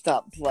kind of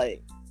stop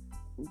playing.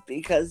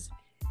 Because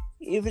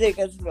even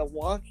against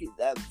Milwaukee,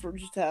 that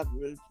first half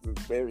was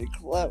very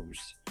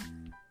close.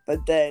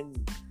 But then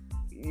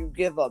you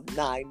give up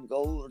 9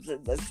 goals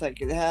in the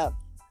second half.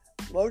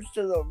 Most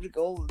of those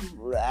goals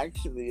were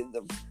actually in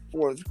the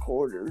fourth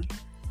quarter.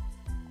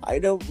 I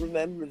don't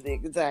remember the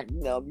exact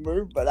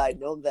number, but I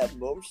know that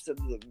most of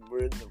them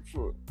were in the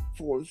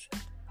fourth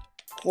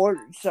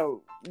quarter.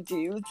 So, do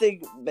you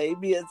think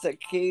maybe it's a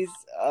case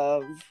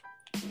of,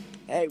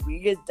 hey, we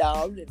get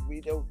down and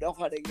we don't know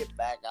how to get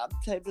back up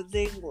type of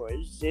thing? Or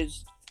is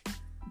this,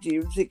 do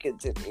you think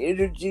it's an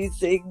energy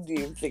thing? Do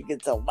you think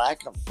it's a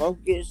lack of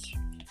focus?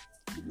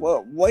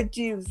 What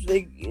do you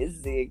think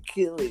is the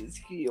Achilles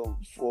heel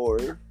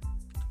for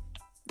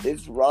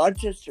this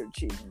Rochester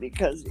team?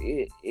 Because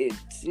it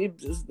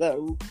seems as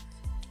though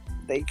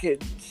they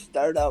can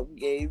start out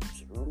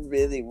games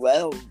really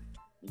well,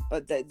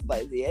 but then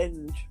by the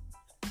end,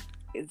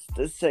 it's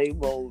the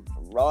same old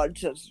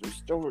Rochester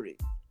story.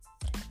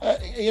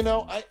 You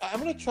know, I'm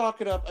going to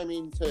chalk it up,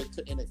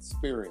 to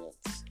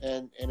inexperience.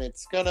 And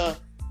it's going to,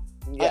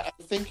 I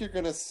think you're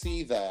going to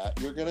see that.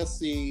 You're going to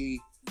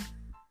see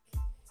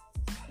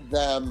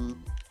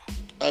them,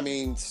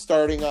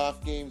 starting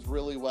off games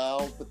really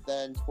well, but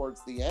then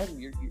towards the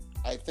end,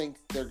 I think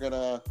you're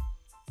gonna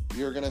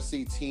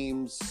see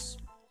teams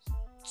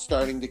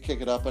starting to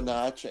kick it up a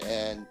notch,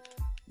 and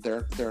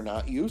they're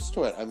not used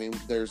to it.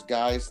 There's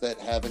guys that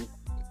haven't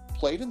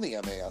played in the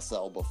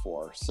MASL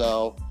before,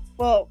 so.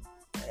 Well,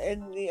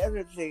 and the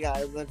other thing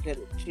I look at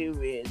it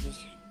too is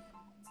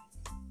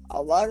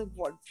a lot of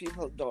what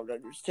people don't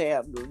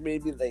understand, or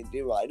maybe they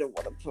do. I don't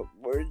want to put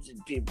words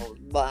in people's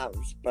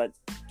mouths, but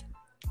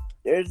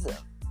there's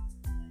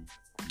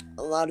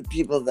a lot of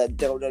people that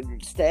don't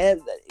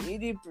understand that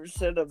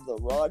 80% of the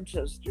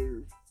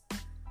Rochester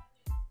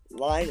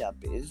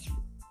lineup is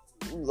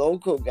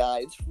local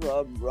guys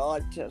from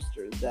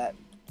Rochester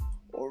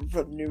or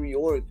from New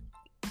York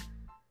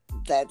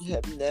that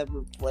have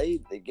never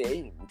played the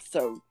game.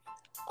 So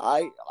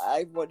I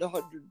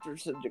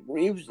 100%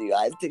 agree with you.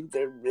 I think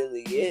there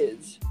really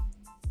is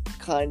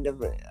kind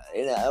of an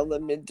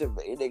element of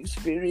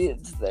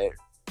inexperience there.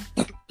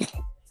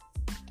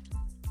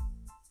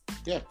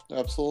 Yeah,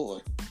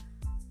 absolutely.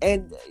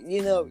 And,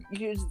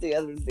 here's the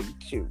other thing,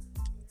 too.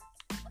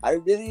 I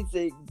really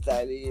think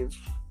that if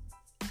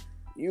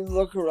you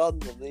look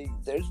around the league,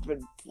 there's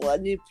been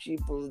plenty of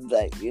people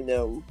that,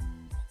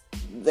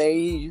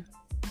 they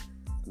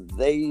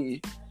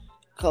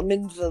come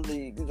into the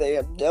league, they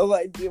have no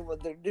idea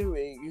what they're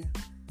doing,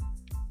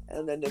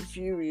 and then a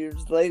few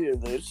years later,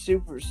 they're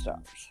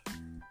superstars.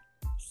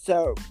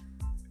 So,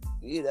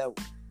 you know,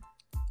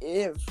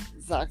 if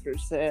Soccer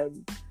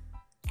Sam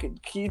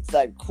could keep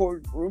that core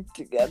group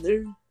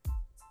together,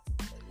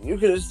 you're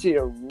going to see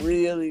a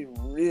really,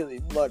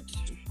 really much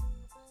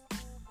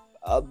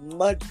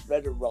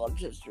better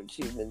Rochester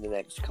team in the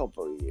next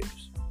couple of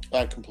years.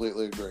 I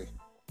completely agree.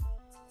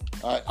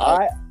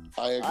 I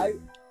agree.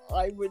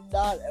 I would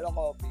not at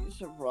all be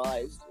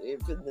surprised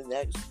if in the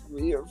next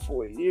 3 or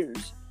 4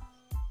 years,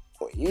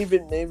 or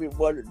even maybe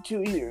 1 or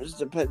 2 years,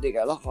 depending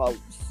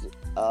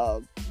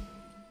on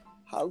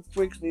how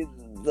quickly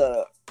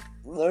the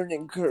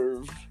learning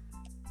curve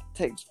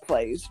takes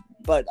place,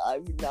 but I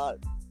would not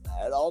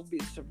at all be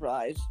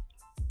surprised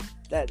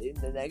that in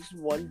the next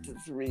 1 to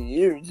 3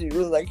 years, you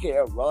were looking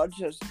at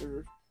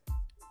Rochester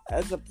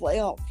as a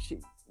playoff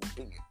team.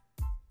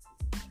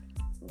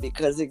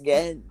 Because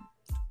again,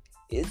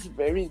 it's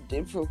very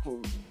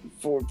difficult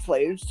for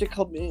players to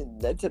come in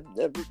that have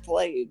never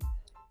played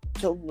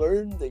to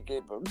learn the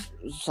game of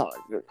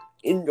soccer,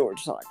 indoor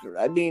soccer.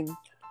 I mean,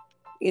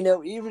 you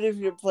know, even if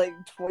you're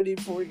playing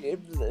 24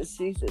 games a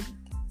season,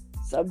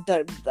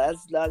 sometimes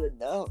that's not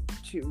enough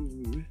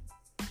to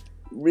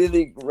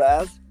really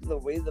grasp the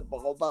way the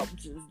ball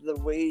bounces, the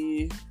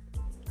way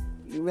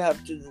you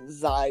have to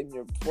design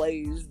your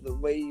plays, the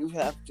way you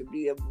have to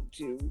be able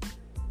to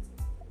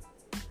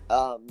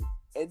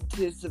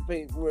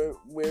anticipate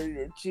where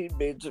your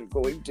teammates are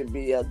going to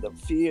be on the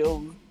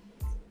field.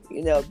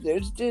 You know,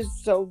 there's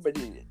just so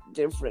many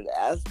different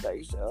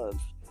aspects of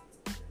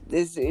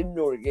this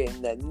indoor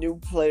game that new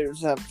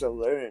players have to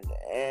learn,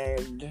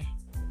 and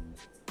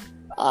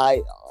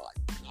I'm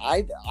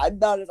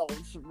not at all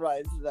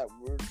surprised that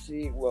we're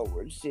seeing what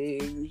we're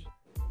seeing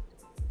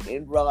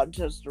in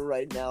Rochester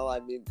right now. I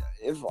mean,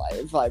 if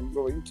I'm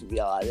going to be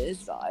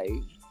honest,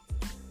 I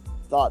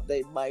thought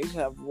they might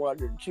have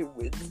 1 or 2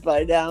 wins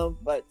by now,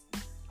 but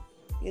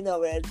you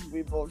know, as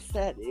we both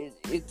said,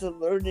 it's a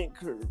learning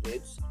curve.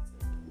 It's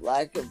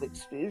lack of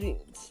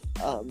experience.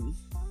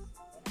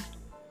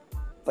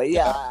 But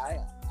yeah,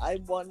 I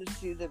want to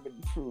see them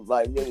improve.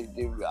 I really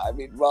do. I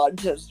mean,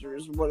 Rochester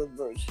is one of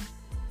those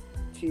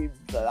teams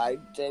that I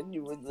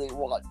genuinely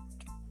want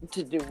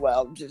to do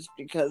well, just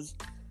because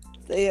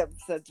they have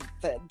such a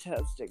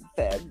fantastic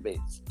fan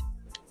base.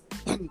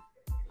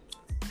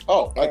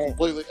 Oh, I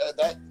completely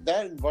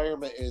that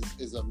environment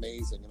is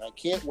amazing, and I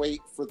can't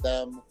wait for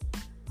them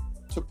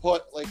to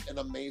put like an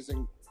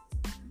amazing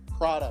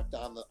product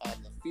on the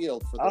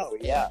field for the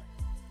fans.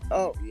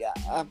 Oh yeah,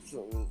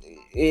 absolutely.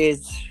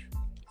 It's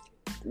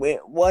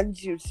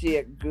once you see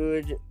a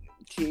good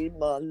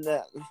team on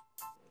that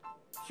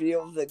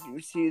field, and you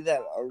see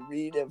that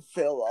arena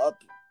fill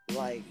up,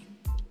 like,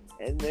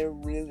 and they're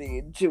really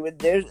into it.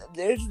 There's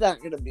not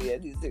going to be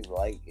anything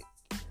like it.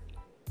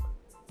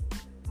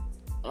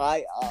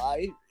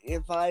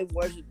 If I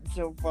wasn't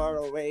so far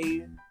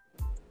away,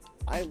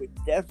 I would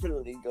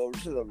definitely go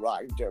to the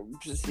Rock Dome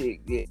to see a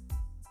game.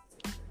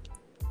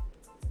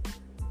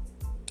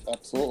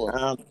 Absolutely.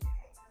 All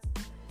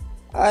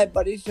right,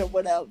 buddy. So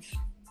what else?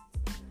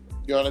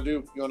 You wanna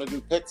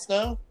do picks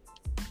now?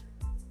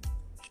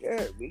 Sure,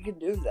 we can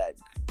do that.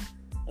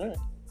 All right.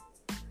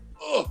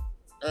 All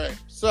right.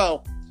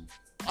 So,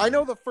 I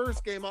know the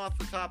first game off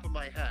the top of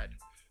my head.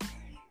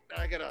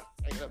 I gotta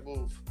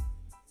move.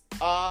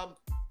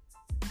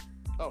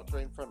 It's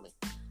right in front of me.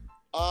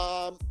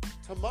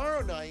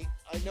 Tomorrow night,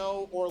 I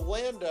know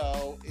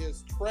Orlando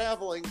is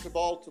traveling to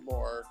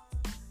Baltimore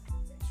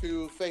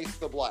to face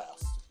the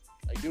Blast.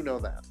 I do know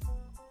that.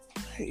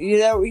 You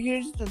know,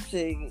 here's the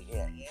thing.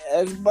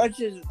 As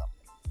much as,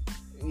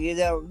 you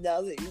know,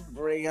 now that you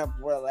bring up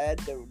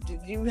Orlando,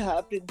 did you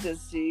happen to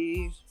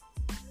see...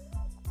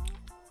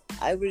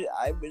 I was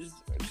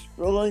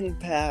scrolling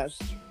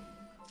past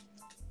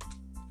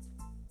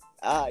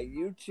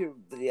YouTube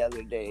the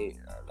other day,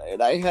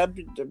 and I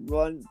happened to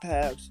run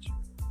past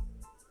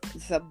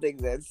something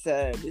that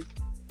said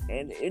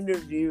an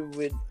interview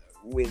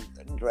with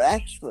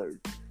Draxler,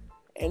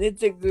 and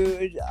it's a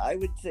good, I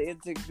would say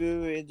it's a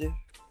good,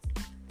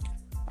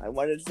 I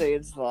want to say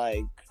it's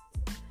like,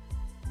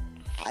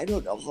 I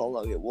don't know how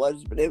long it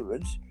was, but it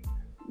was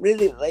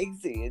really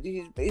lengthy, and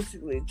he's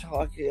basically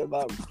talking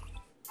about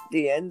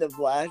the end of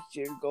last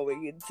year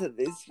going into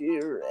this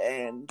year,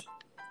 and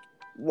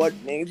what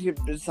made him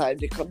decide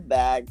to come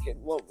back,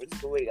 and what was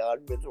going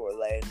on with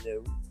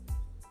Orlando.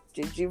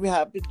 Did you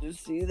happen to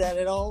see that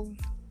at all?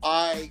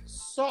 I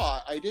saw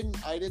it.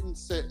 I didn't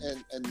sit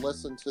and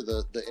listen to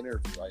the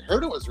interview. I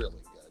heard it was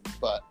really good,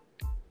 but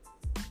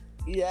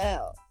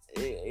yeah,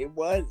 it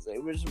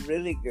was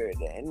really good.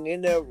 And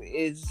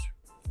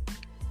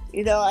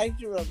I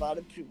hear a lot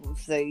of people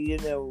say,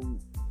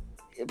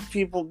 if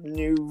people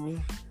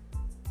knew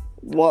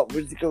what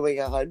was going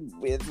on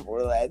with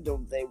Orlando,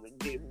 they would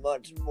be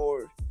much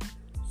more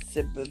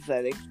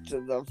sympathetic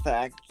to the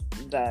fact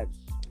that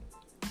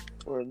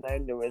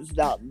Orlando is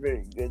not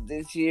very good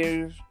this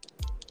year.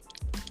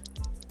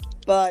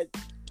 But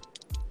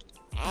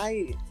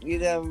I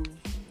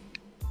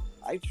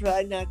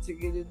try not to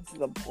get into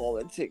the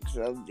politics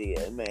of the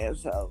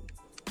MSL.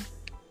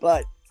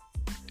 But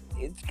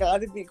it's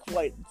got to be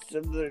quite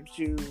similar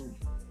to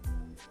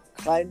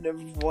kind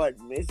of what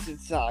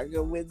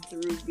Mississauga went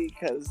through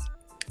because,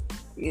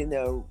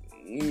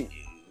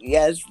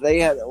 yes, they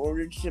had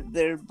ownership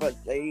there, but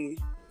they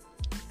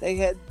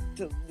had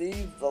to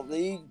leave the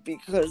league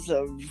because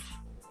of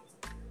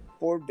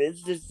poor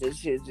business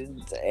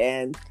decisions.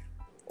 And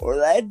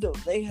Orlando,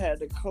 they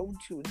had a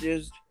coach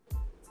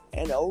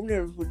an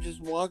owner who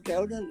just walked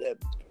out on them.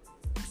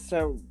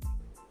 So,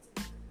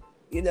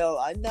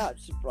 I'm not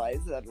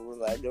surprised that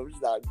Orlando's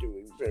not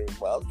doing very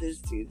well this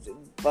season.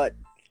 But,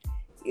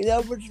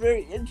 what's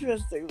very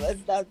interesting,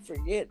 let's not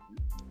forget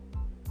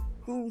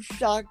who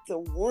shocked the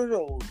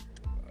world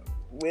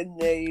when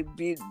they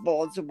beat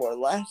Baltimore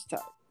last time.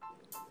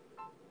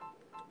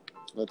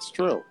 That's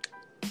true.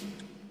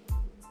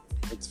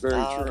 That's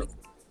very true.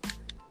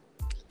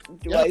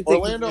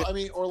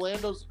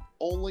 Orlando's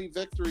only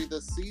victory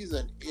this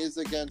season is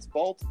against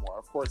Baltimore.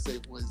 Of course,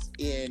 it was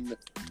in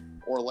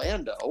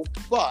Orlando,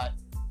 but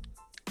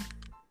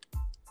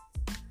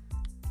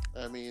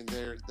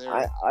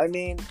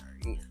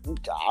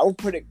I'll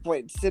put it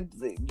quite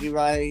simply. Do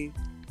I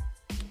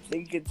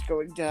think it's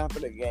going to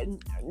happen again?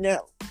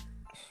 No.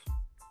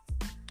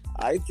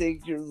 I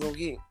think you're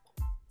looking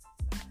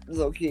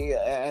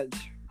at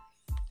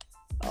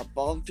a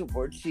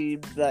Baltimore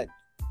team that,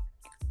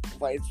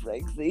 quite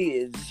frankly,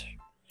 is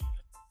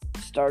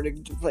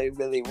starting to play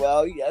really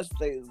well. Yes,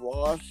 they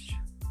lost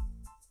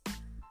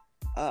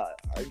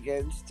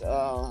against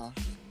Harrisburg.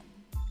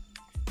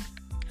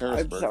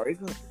 I'm sorry.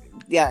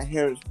 Yeah,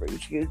 Harrisburg,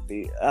 excuse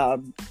me.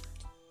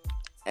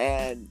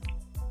 And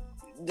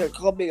they're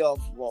coming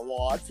off a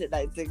loss, and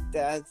I think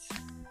that's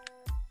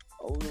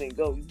only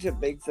going to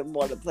make them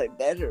want to play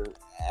better.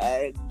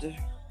 And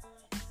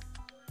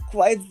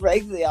quite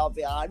frankly, I'll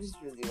be honest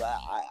with you,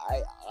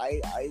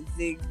 I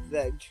think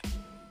that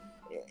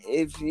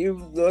if you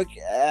look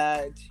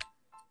at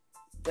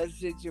the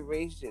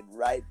situation,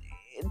 right,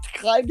 it's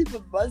kind of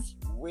a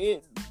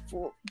must-win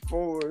for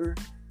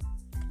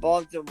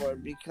Baltimore,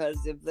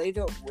 because if they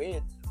don't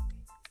win,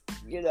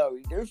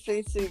 you're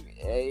facing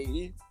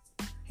a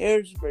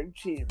Harrisburg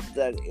team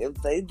that if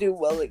they do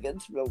well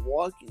against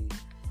Milwaukee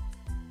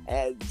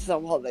and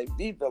somehow they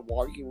beat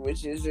Milwaukee,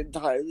 which is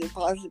entirely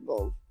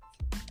possible,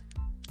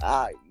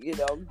 they're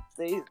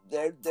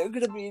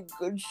going to be in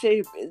good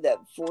shape in that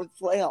fourth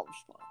playoff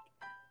spot.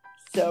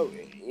 So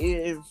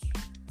if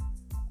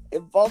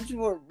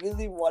Baltimore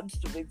really wants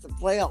to make the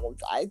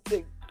playoffs, I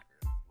think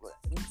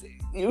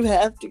you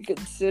have to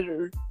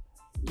consider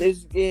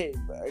this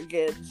game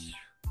against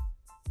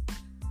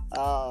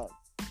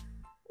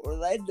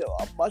Orlando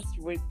a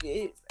must-win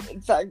game.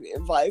 In fact,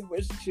 if I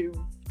was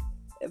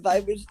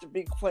to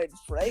be quite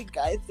frank,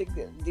 I think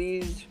that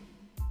these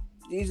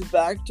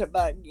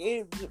back-to-back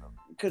games,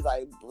 because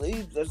I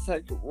believe the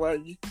second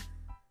one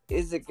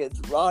is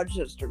against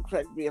Rochester.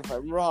 Correct me if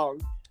I'm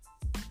wrong,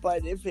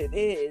 but if it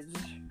is,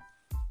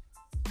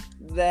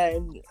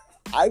 then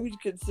I would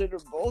consider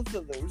both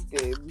of those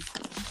games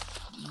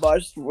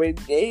must-win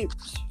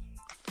games.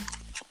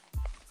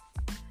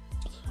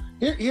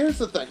 Here's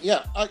the thing.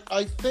 Yeah,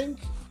 I think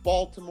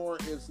Baltimore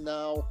is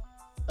now...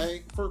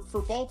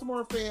 for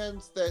Baltimore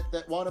fans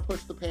that want to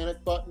push the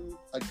panic button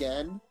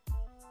again,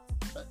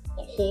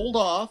 hold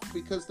off,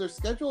 because their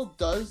schedule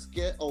does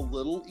get a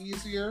little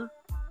easier.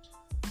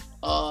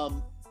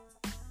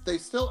 They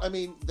still,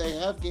 they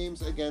have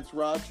games against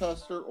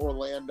Rochester,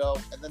 Orlando,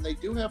 and then they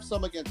do have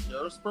some against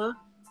Harrisburg.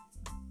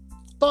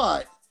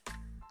 But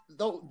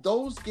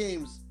those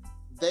games,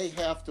 they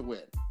have to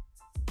win.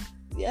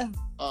 Yeah.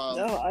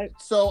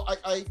 So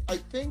I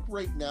think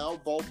right now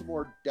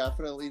Baltimore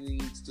definitely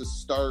needs to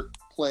start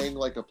playing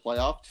like a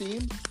playoff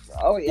team.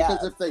 Oh yeah.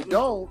 Because if they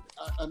don't,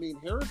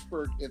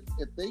 Harrisburg,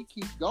 if they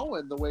keep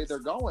going the way they're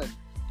going,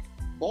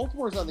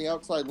 Baltimore's on the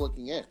outside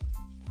looking in.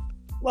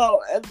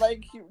 Well, and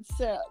like you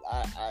said,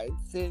 I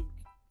think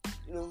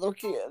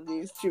looking at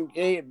these two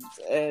games,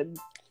 and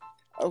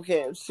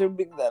okay,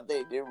 assuming that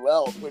they do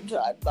well, which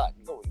I'm not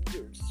going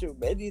to assume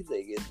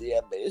anything in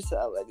the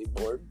MSL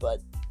anymore,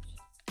 but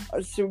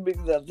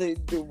assuming that they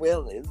do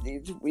well in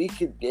these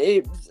weekend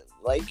games,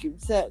 like you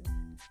said,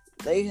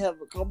 they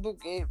have a couple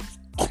games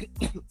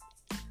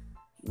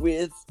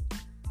with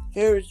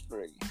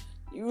Harrisburg.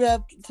 You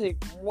have to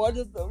take one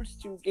of those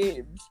two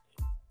games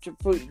to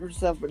put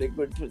yourself in a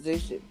good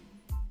position,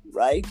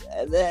 right?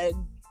 And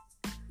then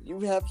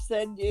you have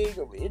San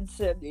Diego in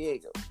San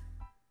Diego.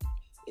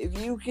 If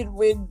you can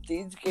win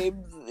these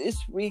games this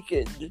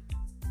weekend,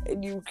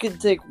 and you can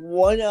take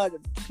one out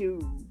of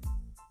two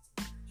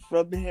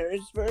from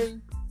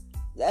Harrisburg,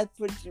 that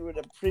puts you in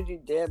a pretty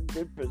damn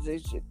good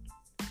position.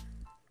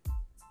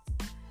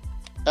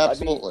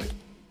 Absolutely.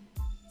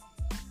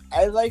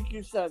 I like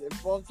you said,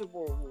 if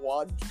Baltimore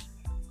wants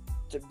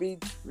to be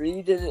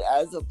treated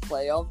as a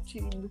playoff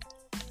team,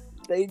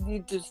 they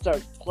need to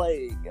start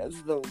playing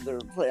as though they're a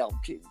playoff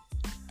team.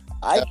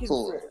 I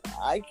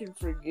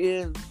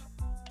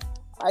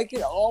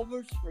can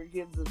almost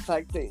forgive the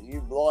fact that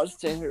you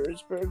lost to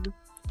Harrisburg,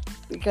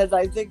 because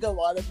I think a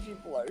lot of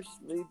people are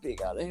sleeping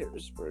out of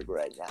Harrisburg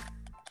right now.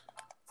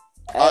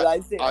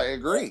 And I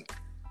agree.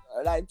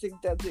 And I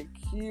think that's a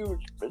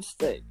huge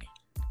mistake.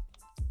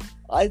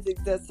 I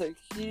think that's a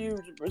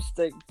huge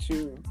mistake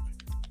to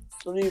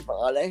sleep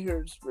on a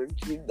Harrisburg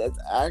team that's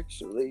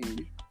actually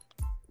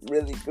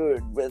really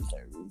good with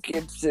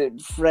Gibson,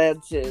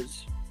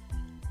 Francis.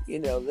 You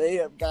know, they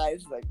have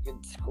guys that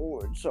can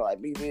score. So, I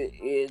mean,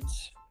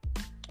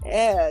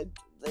 and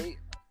they,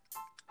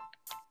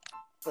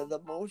 for the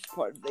most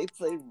part, they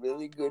play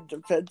really good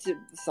defensive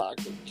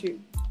soccer too.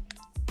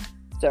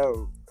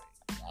 So,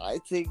 I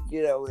think,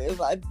 you know,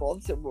 if I'm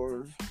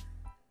Baltimore,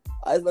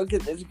 I look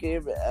at this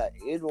game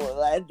in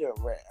Orlando,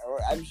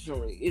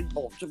 in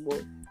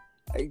Baltimore,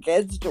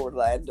 against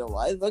Orlando.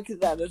 I look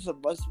at that as a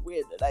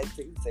must-win, and I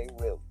think they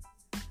will.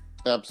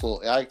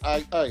 Absolutely,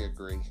 I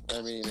agree.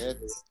 I mean,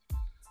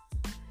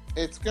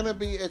 it's gonna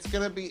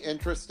be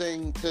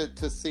interesting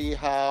to see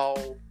how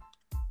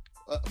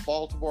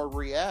Baltimore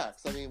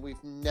reacts. I mean,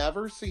 we've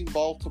never seen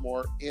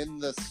Baltimore in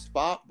this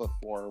spot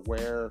before,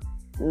 where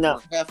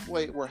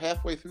we're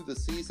halfway through the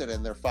season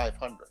and they're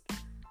 500.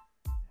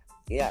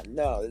 Yeah,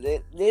 no,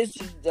 this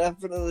is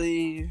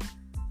definitely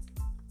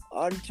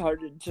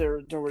uncharted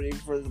territory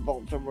for the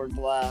Baltimore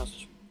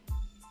Blast.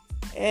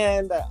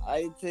 And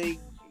I think,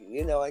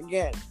 you know,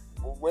 again,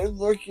 we're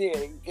looking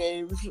at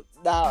games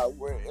now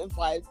where if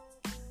I'm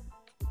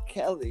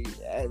Kelly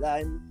and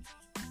I'm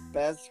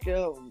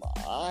Bascom,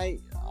 I'm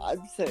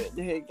saying,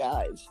 hey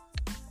guys,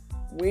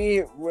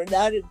 we're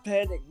not in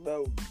panic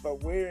mode,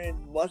 but we're in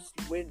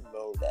must-win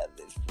mode at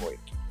this point.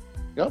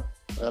 Yep,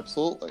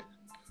 absolutely.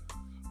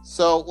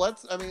 So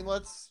let's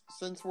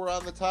since we're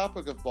on the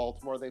topic of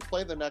Baltimore, they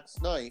play the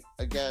next night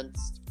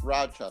against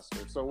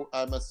Rochester. So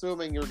I'm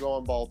assuming you're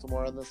going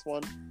Baltimore on this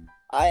one?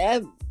 I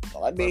am.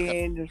 I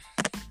mean,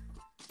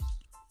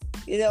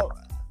 you know,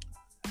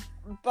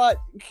 but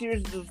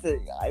here's the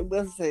thing. I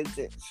will say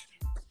this.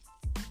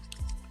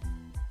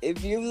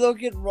 If you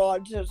look at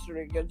Rochester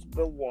against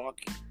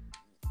Milwaukee,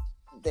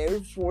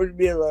 their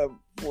formula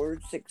for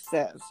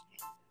success,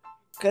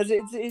 because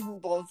it's in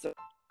both.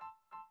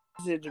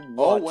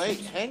 Oh, wait,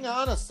 hang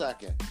on a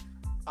second.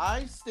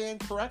 I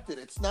stand corrected.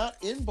 It's not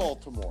in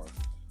Baltimore.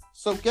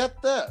 So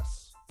get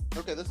this.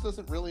 Okay, this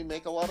doesn't really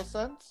make a lot of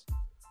sense.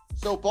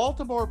 So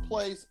Baltimore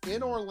plays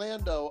in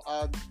Orlando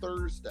on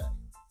Thursday.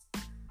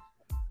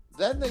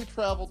 Then they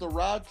travel to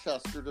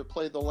Rochester to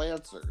play the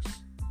Lancers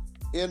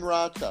in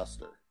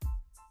Rochester.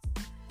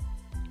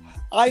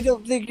 I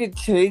don't think it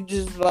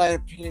changes my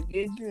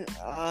opinion.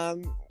 I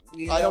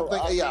don't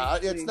think. Yeah,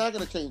 it's not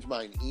going to change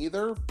mine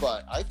either.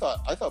 But I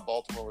thought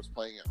Baltimore was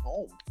playing at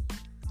home.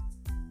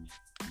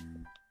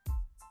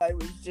 I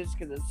was just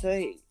going to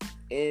say,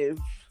 if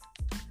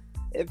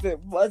it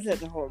was at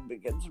home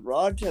against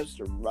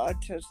Rochester,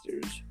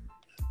 Rochester's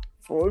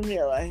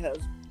formula has,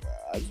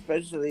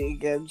 especially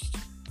against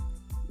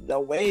the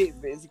Wave,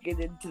 is get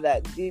into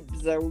that deep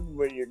zone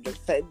where you're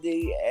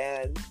defending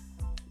and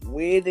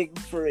waiting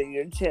for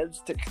your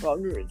chance to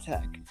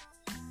counterattack.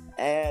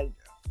 And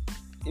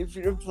if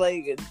you're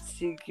playing in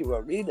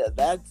CQ Arena,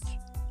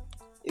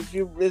 if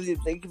you really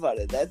think about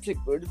it, that's a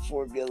good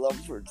formula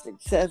for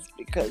success,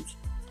 because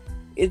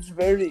it's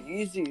very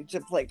easy to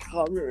play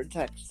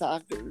counterattack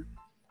soccer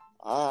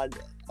on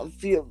a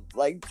field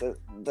like the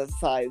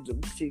size of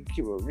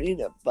CQ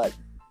Arena, but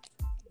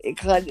it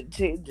kind of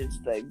changes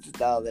things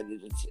now that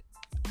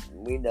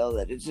we know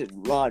that it's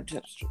in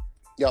Rochester.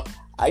 Yep.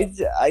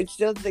 I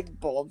still think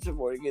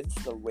Baltimore gets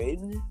the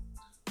win.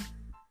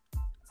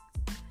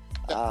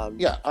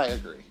 Yeah, I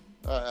agree.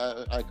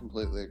 I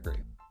completely agree.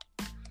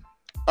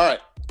 All right.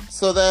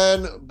 So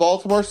then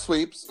Baltimore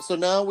sweeps. So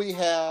now we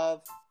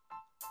have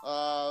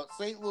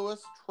St.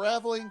 Louis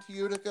traveling to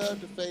Utica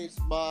to face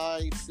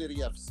My City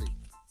FC.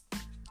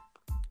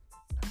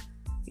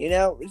 You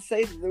know,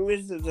 St.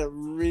 Louis is a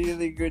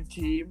really good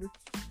team.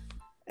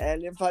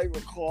 And if I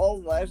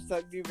recall, last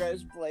time you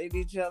guys played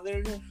each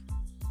other,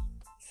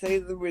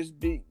 St. Louis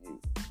beat you.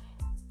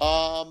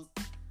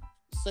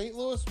 St.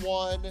 Louis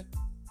won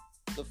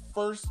the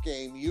first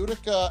game.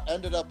 Utica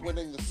ended up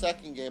winning the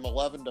second game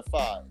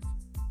 11-5.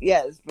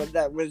 Yes, but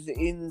that was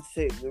in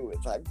St. Louis.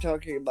 I'm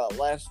talking about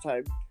last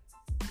time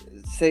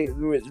St.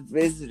 Louis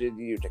visited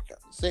Utica.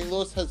 St.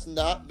 Louis has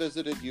not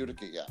visited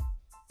Utica yet.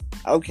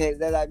 Okay,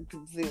 then I'm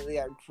completely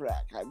on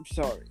track. I'm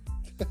sorry.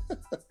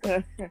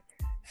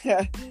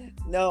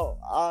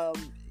 No,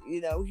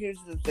 you know,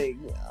 here's the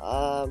thing.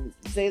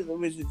 St.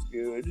 Louis is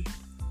good,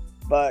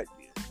 but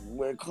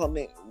they're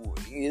coming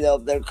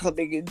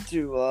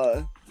into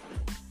a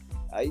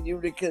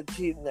Utica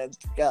team that's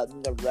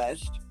gotten the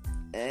rest,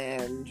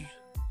 and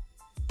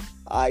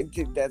I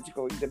think that's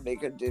going to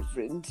make a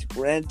difference.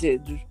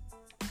 Granted,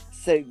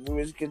 St.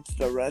 Louis gets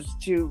the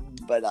rest too,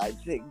 but I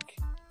think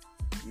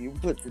you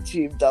put the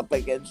teams up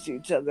against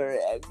each other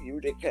and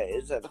Utica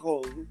is at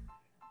home,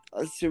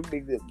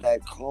 assuming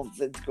that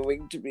Coughlин's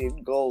going to be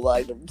in goal.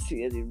 I don't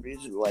see any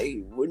reason why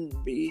he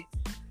wouldn't be.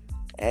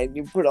 And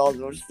you put all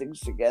those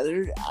things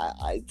together,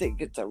 I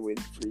think it's a win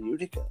for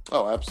Utica.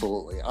 Oh,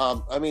 absolutely.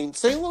 I mean,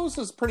 St. Louis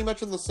is pretty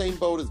much in the same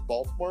boat as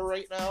Baltimore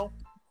right now,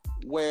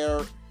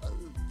 where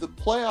the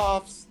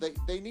playoffs,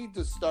 they need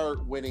to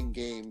start winning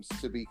games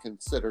to be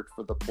considered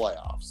for the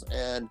playoffs.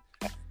 And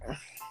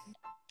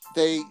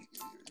they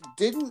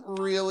didn't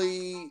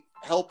really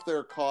help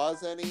their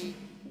cause any,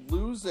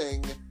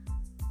 losing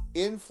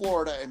in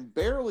Florida and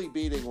barely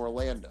beating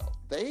Orlando.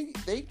 They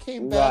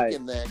came back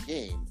in that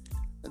game,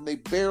 and they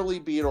barely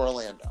beat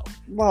Orlando.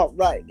 Well,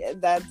 right,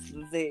 and that's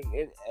the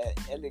thing,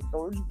 and it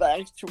goes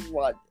back to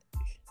what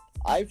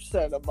I've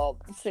said about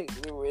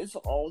St. Louis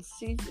all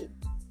season.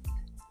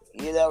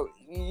 You know,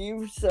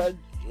 you said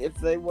if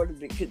they want to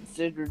be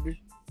considered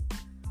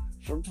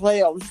for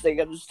playoffs, they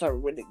got to start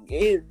winning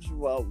games.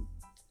 Well,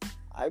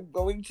 I'm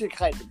going to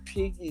kind of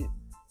piggyback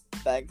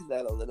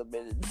that a little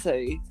bit and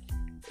say,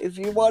 if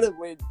you want to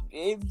win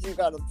games, you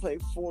got to play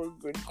 4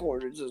 good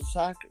quarters of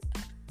soccer.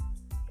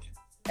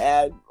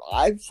 And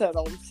I've said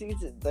all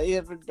season, they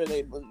haven't been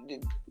able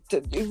to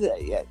do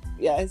that yet.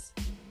 Yes,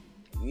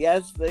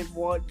 they've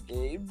won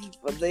games,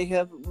 but they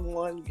haven't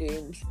won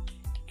games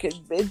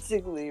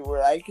convincingly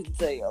where I can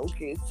say,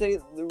 okay,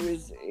 St.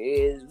 Louis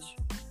is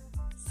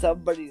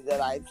somebody that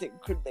I think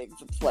could make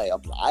the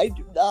playoffs. I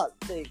do not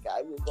think,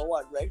 I will go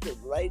on record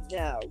right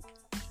now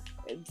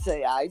and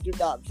say I do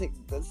not think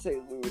the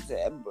St. Louis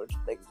Ambush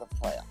makes the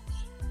playoffs.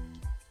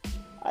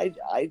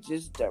 I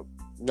just don't.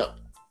 No,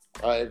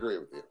 I agree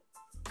with you.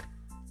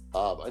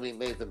 I mean,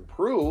 they've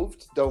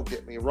improved, don't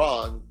get me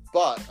wrong,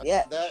 but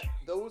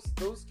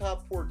those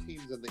top 4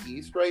 teams in the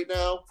East right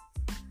now,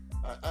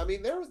 I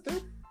mean, they're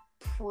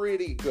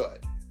pretty good.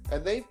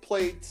 And they've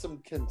played some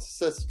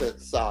consistent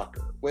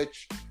soccer,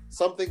 which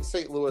something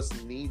St. Louis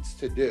needs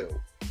to do.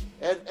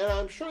 And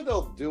I'm sure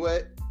they'll do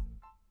it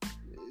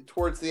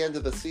towards the end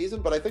of the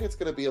season, but I think it's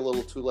going to be a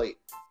little too late.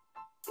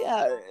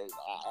 Yeah,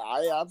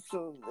 I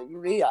absolutely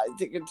agree. I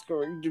think it's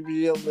going to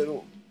be a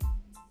little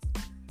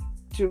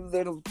too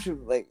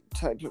late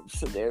type of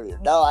scenario.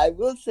 Now, I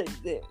will say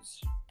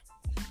this,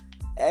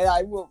 and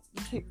I will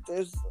take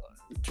this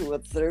to a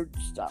third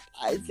stop.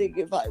 I think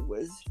if I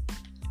was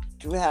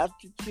to have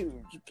to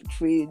choose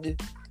between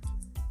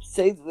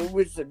St.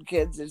 Louis and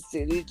Kansas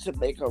City to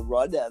make a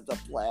run at the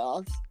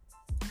playoffs,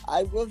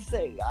 I will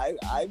say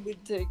I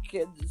would take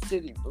Kansas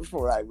City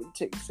before I would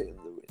take St.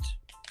 Louis.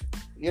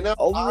 You know,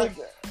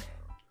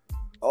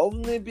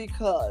 only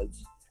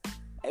because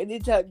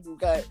anytime you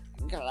got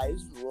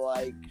guys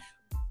like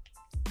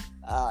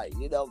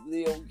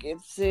Leo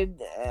Gibson,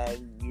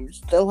 and you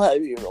still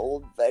have your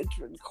old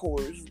veteran core,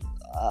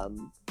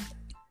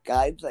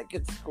 guys that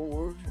can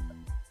score,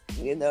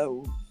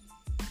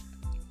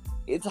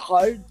 it's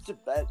hard to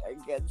bet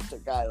against a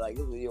guy like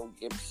Leo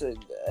Gibson.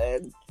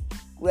 And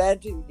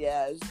granted,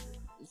 yes,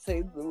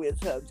 St. Louis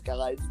has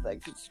guys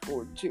that can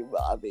score too,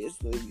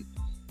 obviously.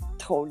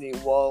 Tony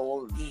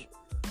Walsh,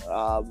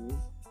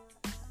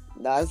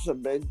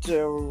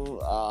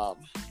 Nascimento,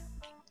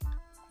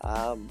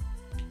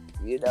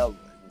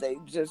 they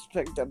just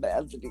picked up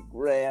Anthony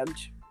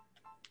Grant,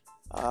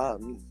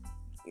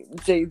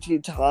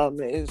 JT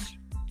Thomas.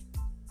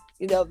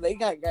 They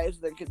got guys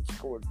that can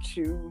score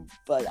too,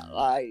 but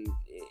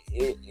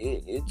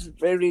it's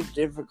very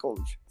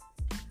difficult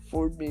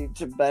for me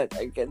to bet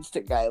against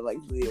a guy like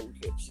Leo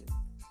Gibson.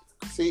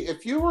 See, I'm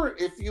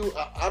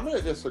going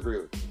to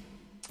disagree with you,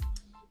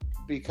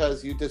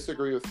 because you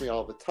disagree with me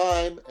all the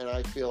time, and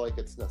I feel like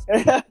it's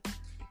necessary.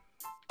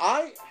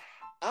 I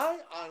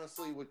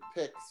honestly would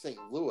pick St.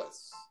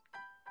 Louis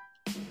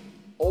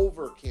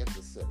over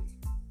Kansas City.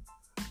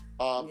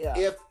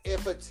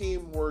 If a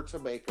team were to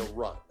make a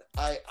run.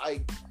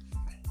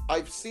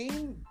 I've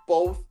seen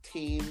both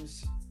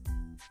teams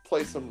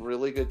play some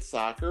really good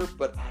soccer,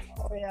 but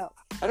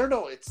I don't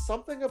know. It's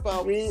something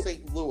about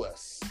St.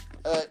 Louis,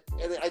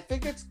 and I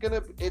think it's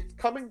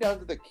coming down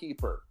to the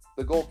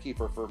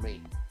goalkeeper for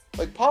me.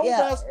 Like Paulo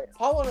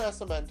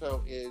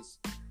Nascimento is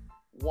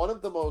one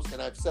of the most,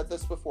 and I've said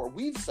this before,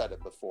 we've said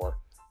it before,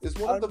 is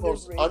one of the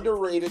most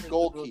underrated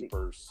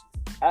goalkeepers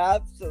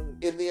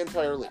absolutely in the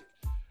entire league.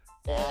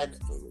 And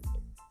absolutely.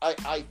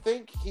 I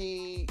think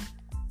he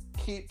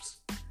keeps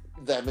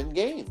them in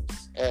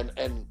games, and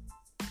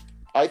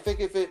I think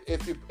if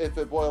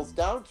it boils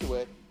down to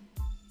it,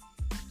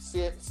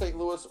 St.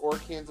 Louis or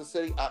Kansas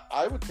City,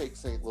 I would take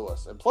St.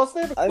 Louis, and plus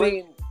they have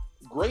a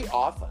great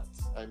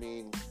offense. I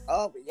mean,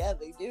 oh yeah,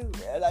 they do,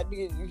 and I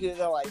mean,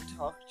 I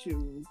talked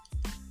to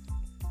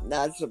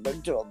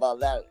Nascimento about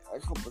that a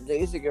couple of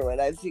days ago,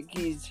 and I think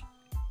he's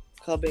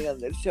coming on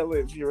the show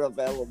if you're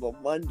available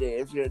Monday.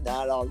 If you're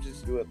not, I'll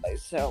just do it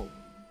myself.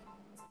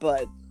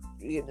 But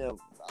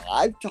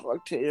I've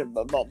talked to him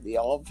about the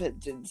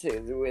offense in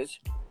St. Louis,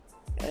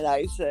 and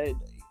I said,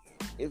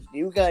 if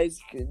you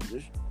guys can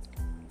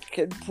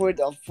put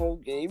a full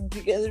game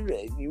together,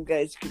 and you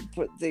guys can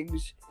put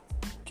things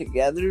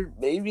together,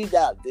 maybe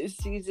not this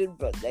season,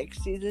 but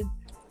next season,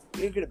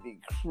 you're going to be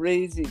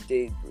crazy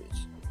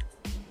dangerous.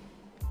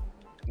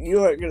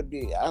 You are going to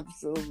be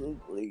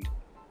absolutely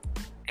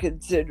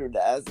considered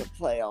as a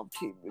playoff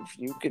team if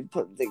you can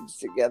put things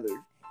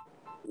together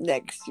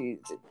next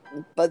season.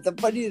 But the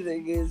funny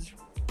thing is,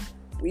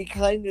 we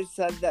kind of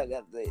said that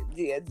at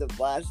the end of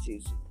last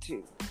season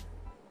too.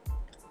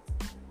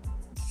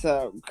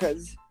 So,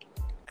 because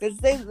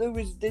St.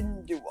 Louis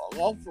didn't do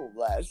awful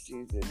last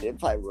season,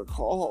 if I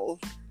recall.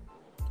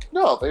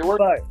 No, they weren't.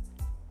 But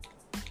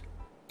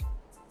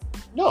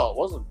no, it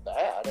wasn't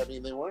bad. I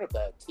mean, they weren't a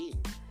bad team.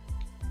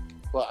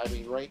 But I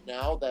mean, right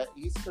now the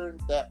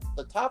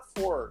top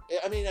four.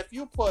 I mean, if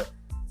you put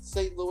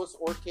St. Louis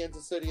or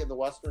Kansas City in the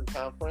Western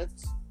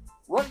Conference,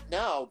 right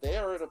now they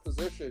are in a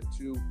position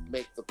to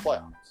make the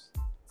playoffs.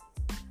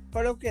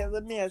 But okay,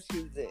 let me ask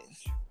you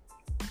this.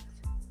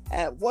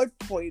 At what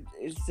point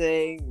is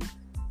saying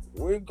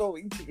we're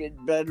going to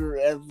get better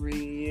every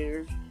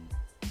year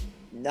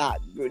not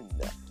good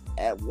enough?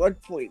 At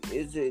what point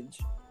is it,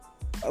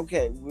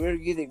 okay, we're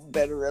getting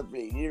better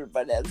every year,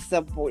 but at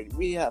some point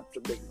we have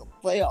to make the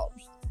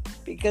playoffs?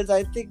 Because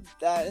I think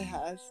that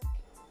has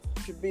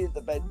to be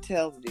the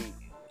mentality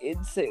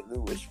in St.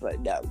 Louis right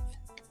now.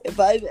 If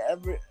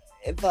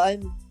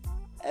I'm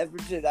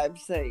Everton, I'm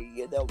saying,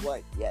 you know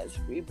what, yes,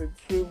 we've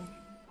improved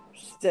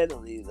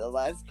steadily the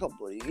last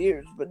couple of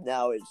years, but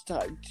now it's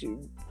time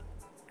to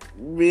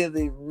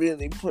really,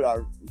 really put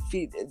our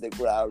feet in the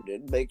ground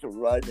and make a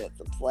run at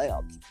the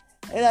playoffs.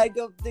 And I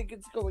don't think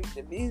it's going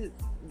to be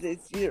this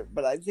year,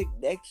 but I think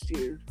next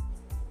year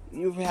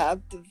you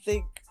have to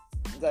think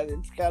that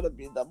it's got to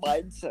be the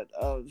mindset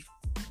of,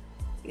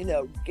 you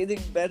know,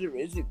 getting better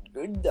isn't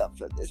good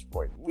enough at this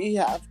point. We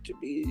have to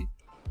be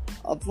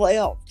a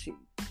playoff team.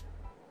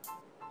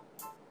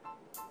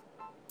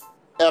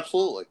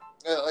 Absolutely.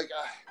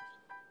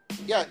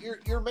 Yeah,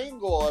 your main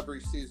goal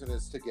every season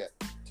is to get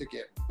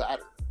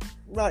better.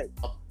 Right.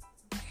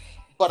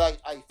 But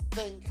I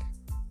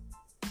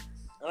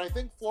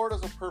think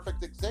Florida's a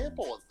perfect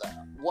example of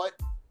that.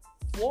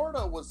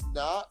 Florida was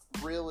not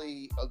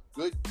really a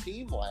good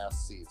team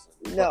last season.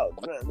 No.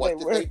 What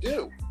did they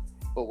do?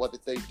 But what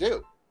did they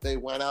do? They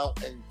went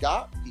out and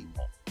got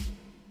people.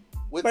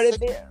 With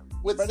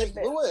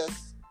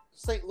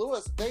St.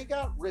 Louis, they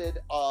got rid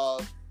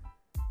of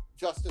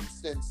Justin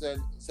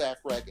Stinson, Zach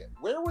Regan.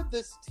 Where would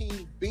this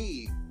team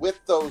be with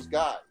those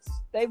guys?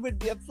 They would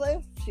be a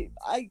playoff team.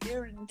 I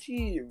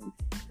guarantee you,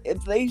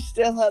 if they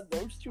still have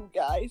those two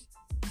guys,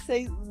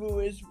 St.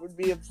 Louis would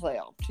be a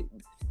playoff team.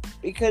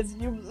 Because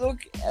you look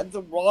at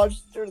the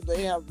roster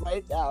they have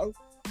right now,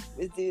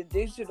 with the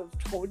addition of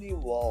Tony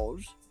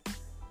Walsh,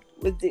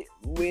 with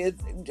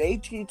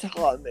JT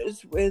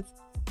Thomas, with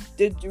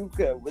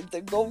Deduca, with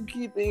the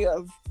goalkeeping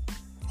of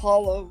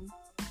Paulo,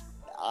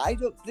 I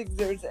don't think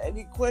there's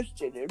any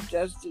question if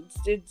Justin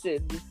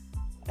Stinson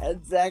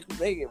and Zach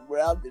Regan were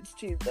on this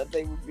team that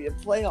they would be a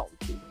playoff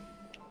team.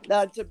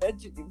 Not to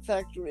mention you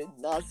factor in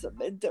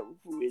Nascimento,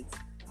 who is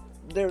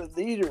their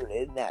leader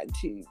in that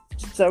team.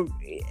 So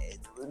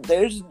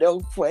there's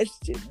no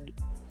question.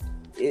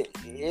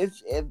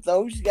 If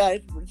those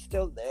guys were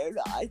still there,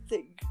 I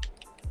think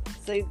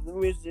St.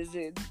 Louis is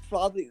in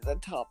probably the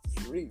top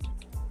three.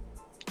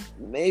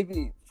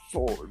 Maybe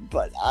four,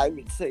 but I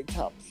would say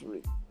top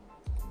three.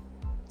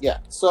 Yeah,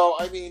 so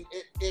I mean,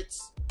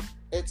 it's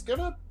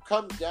gonna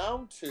come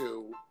down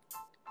to,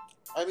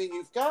 I mean,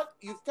 you've got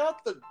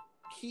the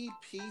key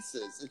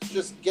pieces. It's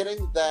just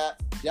getting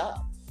that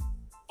depth.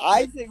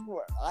 I think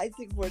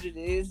what it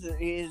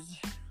is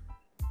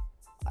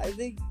I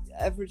think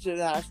Everton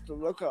has to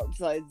look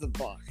outside the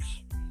box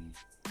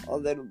a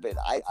little bit.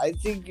 I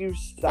think you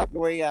stop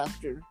going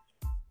after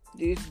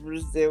these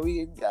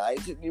Brazilian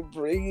guys and you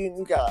bring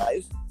in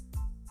guys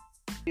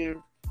here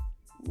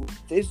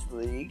with this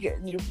league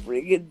and you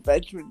bring in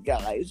veteran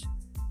guys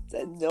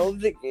that know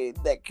the game,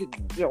 that can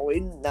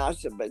join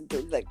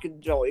Nascimento, that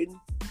can join,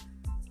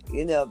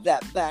 you know,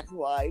 that back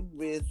line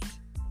with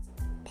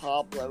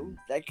Pablo,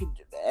 that can,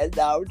 and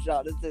now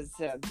Jonathan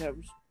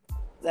Santos,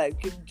 that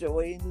can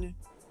join,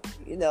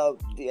 you know,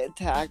 the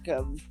attack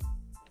of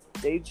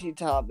JT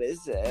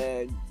Thomas,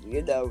 and,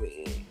 you know,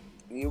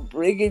 you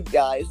bring in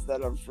guys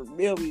that are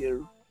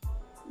familiar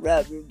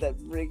rather than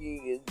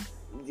bringing in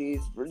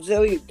these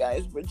Brazilian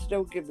guys, which,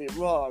 don't get me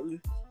wrong,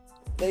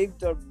 they've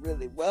done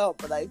really well,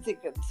 but I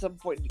think at some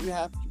point you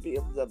have to be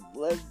able to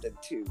blend the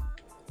two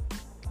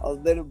a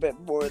little bit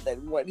more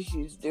than what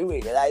he's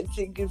doing. And I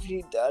think if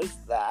he does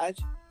that,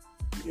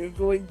 you're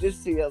going to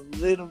see a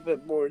little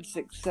bit more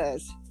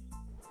success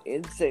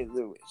in St.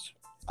 Louis.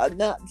 I'm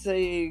not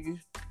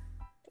saying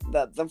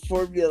that the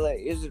formula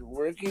isn't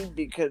working,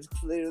 because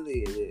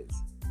clearly it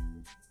is.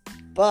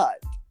 But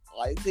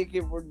I think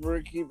it would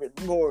work even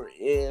more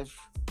if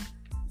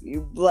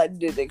you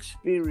blended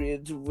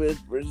experience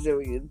with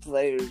Brazilian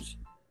players.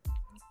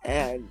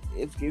 And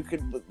if you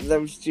could put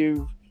those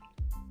two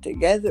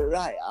together,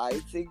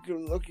 I think you're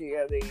looking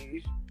at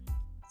a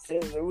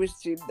St. Louis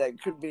team that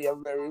could be a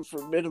very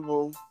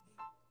formidable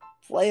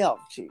playoff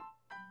team.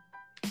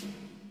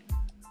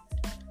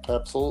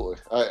 Absolutely.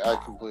 I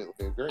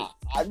completely agree.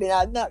 I mean,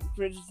 I'm not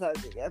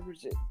criticizing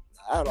Everton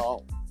at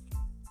all.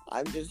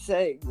 I'm just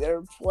saying there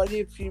are plenty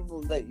of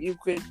people that you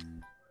could,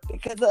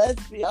 because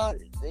let's be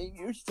honest, they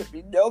used to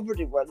be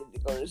nobody wanted to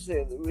go to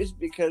St. Louis,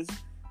 because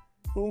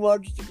who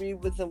wants to be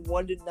with a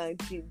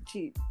 1-19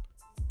 team?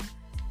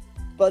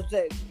 But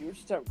then you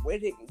start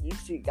winning and you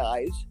see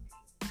guys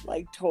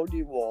like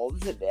Tony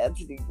Wolves and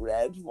Anthony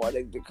Grant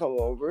wanting to come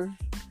over,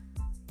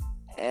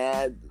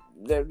 and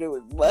they're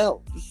doing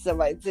well.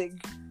 So I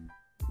think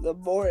the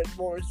more and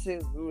more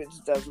St. Louis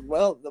does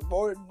well, the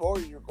more and more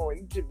you're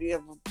going to be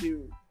able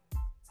to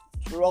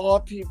draw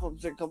people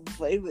to come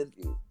play with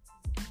you.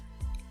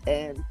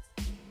 And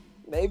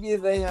maybe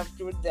they have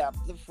to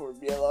adapt the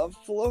formula of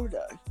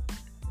Florida.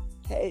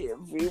 Hey, if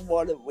we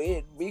want to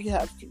win, we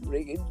have to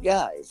bring in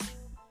guys.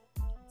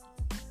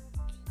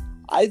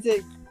 I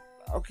think,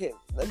 okay,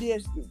 let me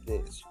ask you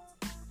this,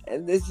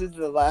 and this is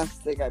the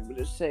last thing I'm going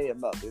to say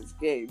about this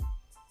game.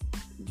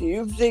 Do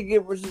you think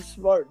it was a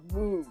smart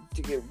move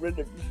to get rid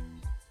of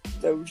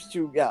those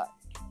two guys?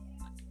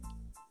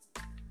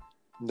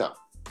 No.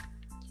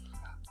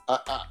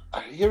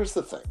 Here's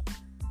the thing.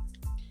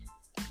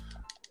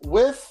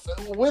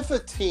 With a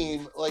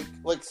team like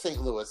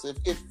St. Louis,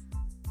 if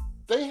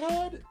they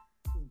had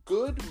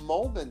good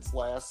moments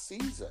last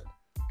season,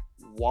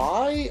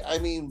 why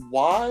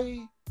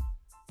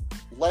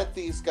let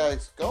these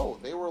guys go?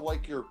 They were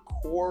like your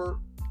core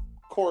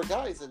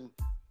guys, and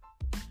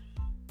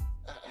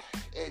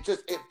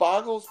it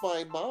boggles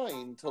my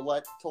mind to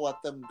let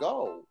them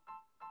go.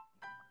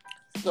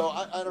 So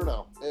I don't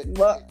know.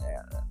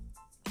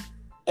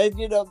 And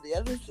the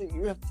other thing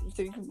you have to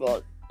think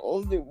about,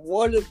 only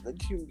one of the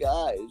two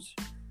guys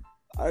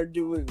are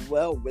doing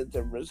well with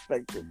their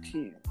respective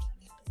teams.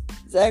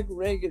 Zach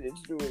Reagan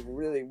is doing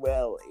really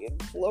well in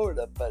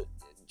Florida, but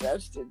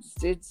Justin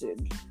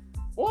Stinson.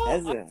 Well,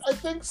 I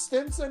think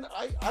Stinson.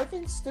 I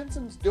think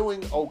Stinson's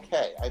doing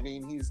okay. I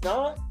mean, he's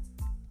not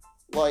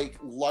like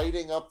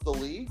lighting up the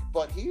league,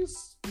 but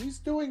he's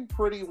doing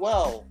pretty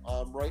well.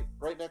 Right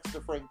next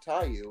to Frank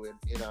Taiu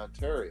in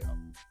Ontario.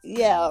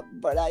 Yeah,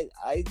 but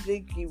I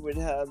think he would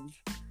have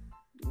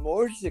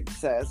more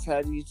success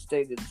had he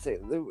stayed in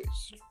St.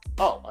 Louis.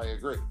 Oh, I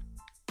agree.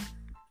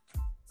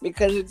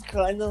 Because it's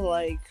kind of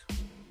like,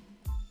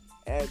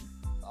 and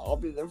I'll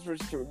be the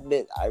first to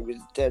admit I was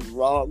dead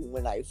wrong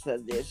when I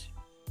said this,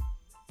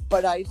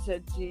 but I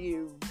said to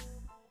you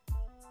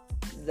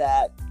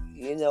that,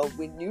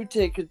 when you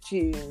take a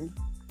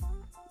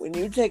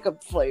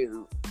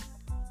player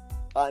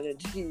on a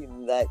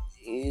team that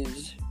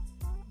is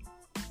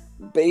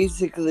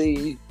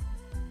basically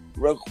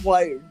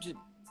required to,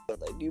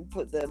 and you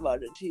put them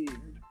on a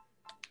team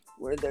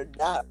where they're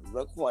not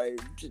required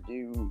to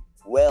do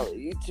well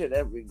each and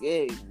every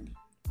game,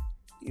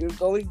 you're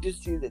going to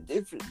see the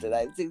difference. And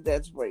I think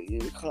that's what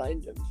you're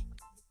kind of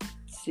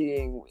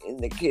seeing in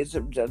the case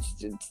of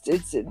Justin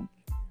Stinson.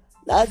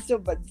 Not so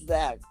much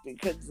Zach,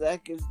 because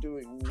Zach is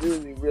doing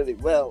really, really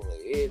well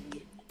in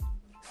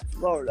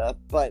Florida,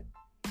 but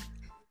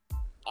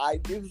I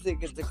do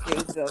think it's a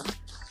case of,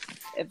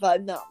 if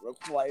I'm not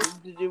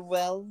required to do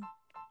well,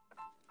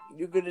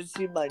 you're going to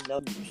see my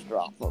numbers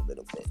drop a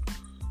little bit.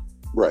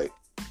 Right.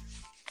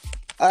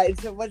 All right,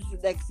 so what's the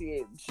next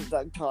game, since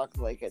I'm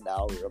talking like an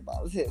hour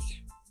about this?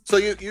 So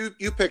you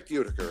picked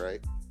Utica,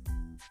 right?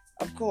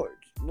 Of course.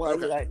 Why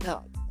would I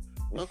not?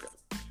 Okay.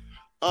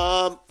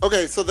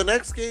 Okay, so the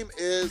next game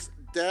is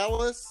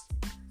Dallas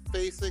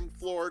facing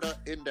Florida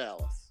in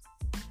Dallas.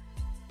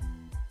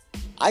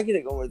 I'm going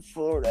to go with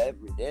Florida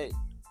every day.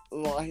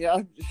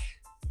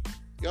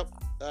 Yep.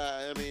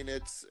 I mean,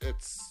 it's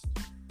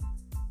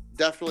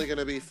definitely going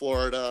to be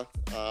Florida.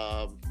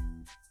 I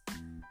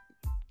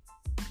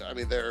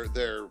mean,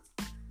 they're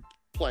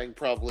playing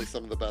probably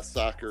some of the best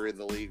soccer in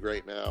the league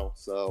right now.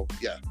 So,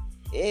 yeah.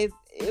 If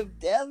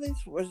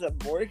Dallas was a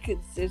more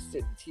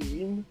consistent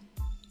team,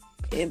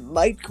 it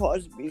might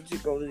cause me to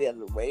go the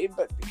other way,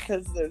 but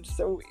because they're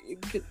so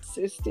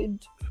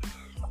inconsistent,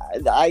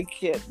 I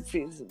can't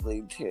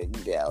feasibly take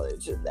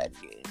Dallas in that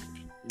game.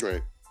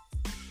 Right.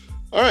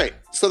 All right.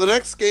 So the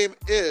next game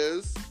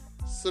is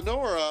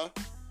Sonora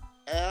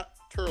at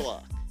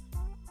Turlock.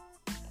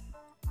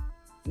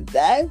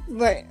 That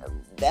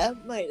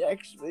might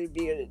actually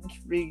be an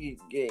intriguing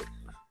game,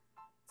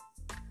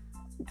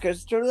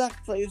 because Turlock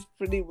plays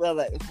pretty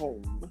well at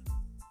home.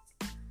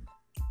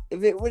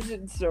 If it was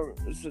in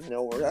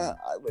Sonora,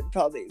 I would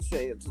probably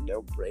say it's a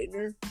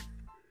no-brainer.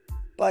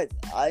 But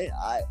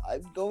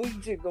I'm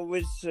going to go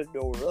with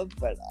Sonora,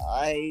 but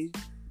I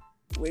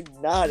would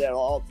not at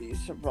all be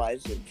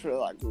surprised if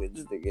Turlock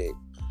wins the game.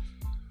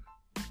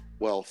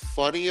 Well,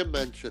 funny you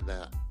mention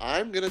that.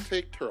 I'm going to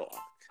take Turlock.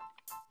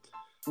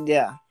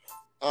 Yeah.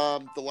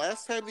 The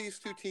last time these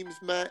two teams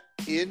met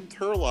in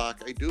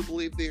Turlock, I do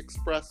believe the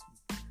Express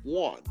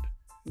won.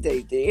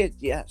 They did,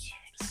 yes.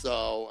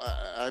 So,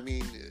 I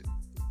mean,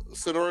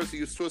 Sonora's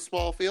used to a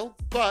small field,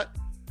 but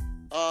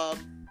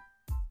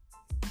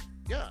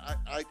yeah,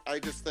 I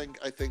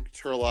think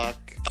Turlock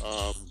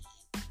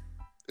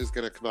is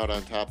going to come out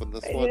on top in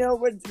this one. You know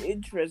what's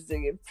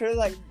interesting? If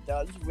Turlock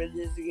does win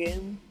this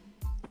game,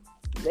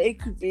 they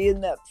could be in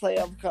that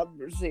playoff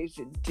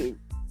conversation too.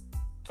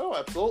 Oh,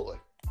 absolutely.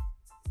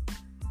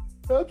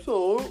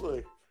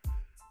 Absolutely.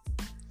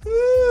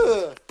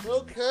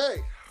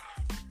 Okay.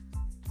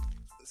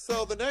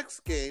 So the next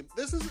game,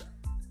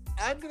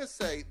 I'm going to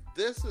say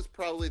this is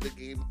probably the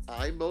game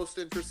I'm most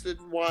interested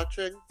in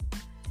watching.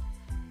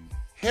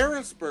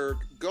 Harrisburg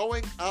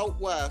going out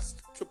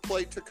west to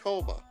play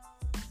Tacoma.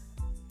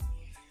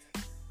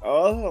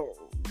 Oh,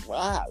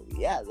 wow.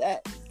 Yeah,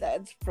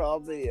 that's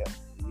probably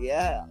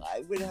yeah,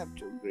 I would have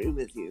to agree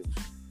with you.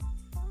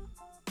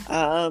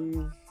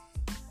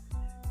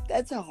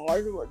 That's a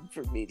hard one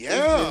for me.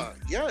 Yeah,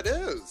 it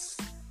is.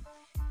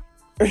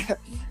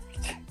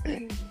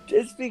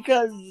 Just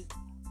because,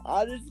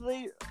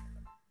 honestly,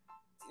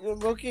 you're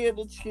looking at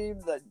a team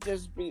that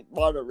just beat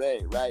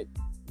Monterey, right?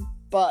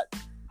 But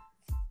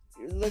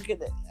you're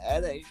looking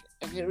at a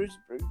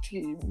Harrisburg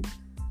team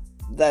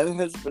that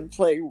has been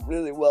playing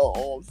really well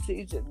all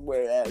season,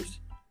 whereas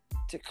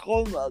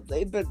Tacoma,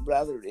 they've been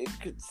rather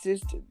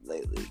inconsistent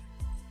lately.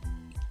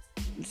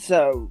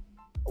 So,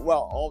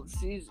 well, all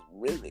season,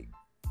 really.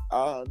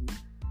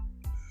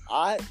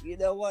 You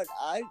know what?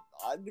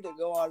 I'm gonna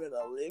go out on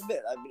a limb.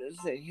 I'm gonna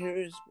say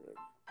Harrisburg.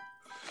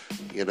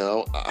 You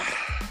know,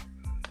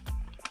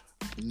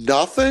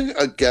 nothing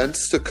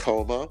against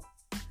Tacoma.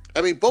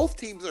 I mean, both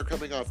teams are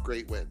coming off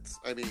great wins.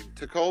 I mean,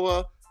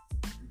 Tacoma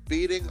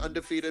beating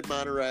undefeated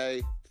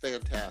Monterey,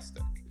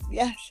 fantastic.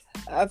 Yes,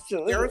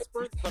 absolutely.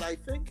 Harrisburg, but I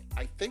think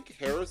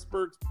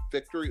Harrisburg's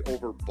victory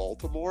over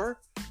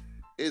Baltimore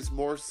is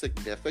more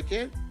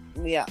significant.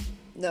 Yeah.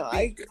 No,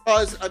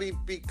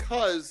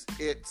 because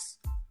it's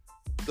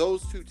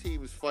those two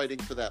teams fighting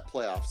for that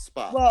playoff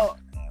spot.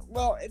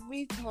 Well, and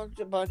we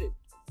talked about it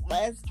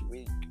last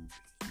week.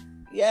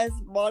 Yes,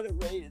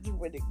 Monterey is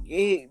winning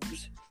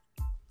games,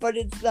 but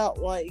it's not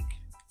like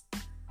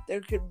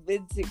they're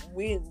convincing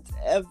wins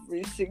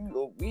every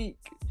single week.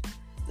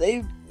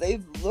 They've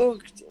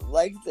looked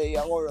like they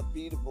are a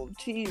beatable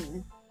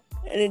team,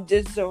 and it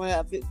just so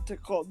happened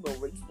Tacoma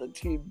was the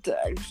team to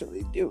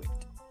actually do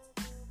it.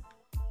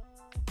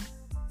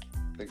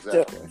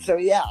 Exactly. So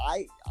yeah,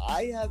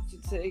 I have to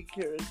take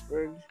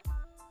Harrisburg.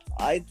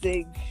 I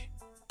think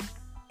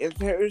if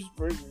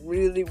Harrisburg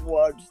really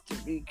wants to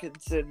be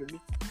considered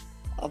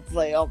a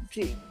playoff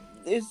team,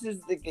 this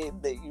is the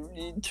game that you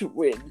need to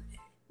win.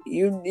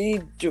 You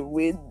need to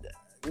win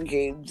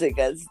games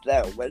against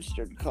that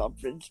Western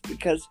Conference,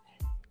 because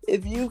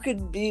if you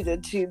can beat a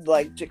team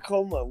like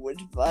Tacoma,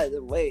 which, by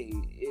the way,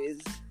 is...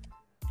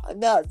 I'm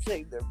not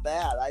saying they're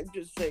bad, I'm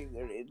just saying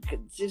they're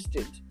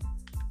inconsistent.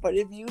 But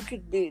if you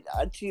can beat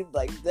a team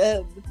like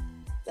them,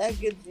 that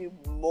gives you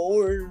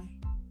more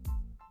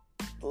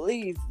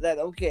belief that,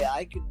 okay,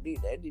 I can beat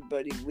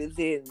anybody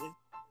within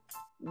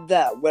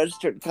that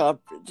Western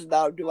Conference.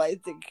 Now, do I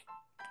think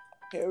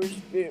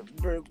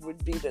Harrisburg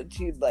would beat a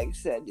team like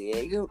San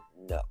Diego?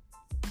 No.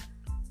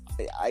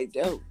 I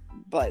don't.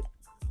 But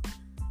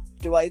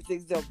do I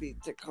think they'll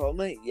beat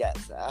Tacoma?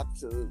 Yes,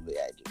 absolutely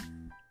I do.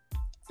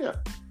 Yeah.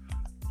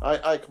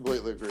 I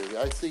completely agree with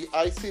you.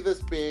 I see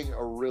this being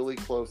a really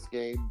close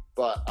game,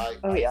 but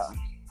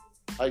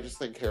I just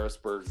think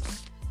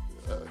Harrisburg's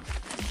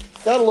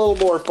got a little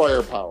more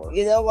firepower.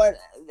 You know what?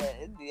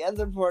 The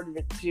other part of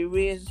it too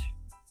is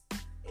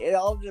it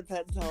all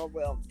depends how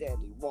well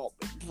Danny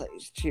Waltman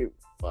plays too.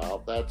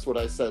 Well, that's what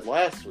I said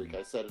last week.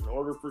 I said in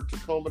order for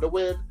Tacoma to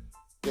win,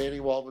 Danny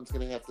Waltman's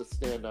going to have to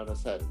stand on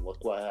his head, and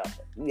look what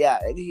happened. Yeah,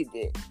 and he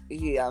did.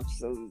 He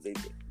absolutely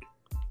did.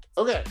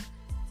 Okay.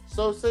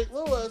 So St.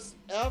 Louis,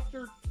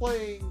 after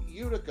playing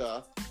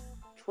Utica,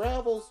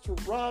 travels to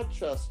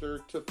Rochester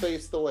to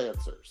face the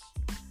Lancers.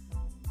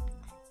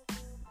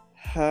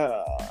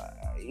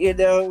 You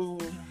know,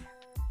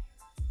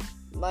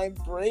 my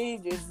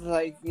brain is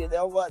like, you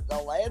know what, the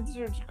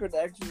Lancers could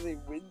actually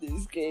win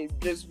this game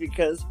just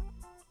because,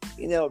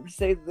 you know,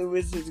 St.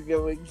 Louis is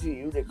going to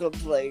Utica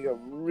playing a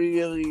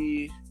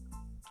really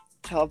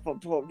tough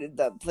opponent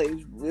that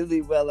plays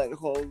really well at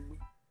home.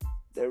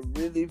 They're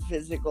really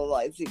physical.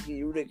 I think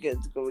Utica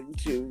is going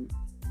to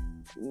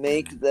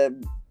make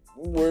them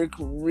work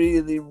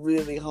really,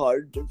 really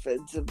hard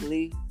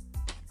defensively.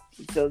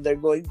 So they're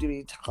going to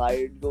be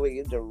tired going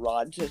into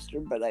Rochester,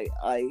 but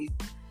I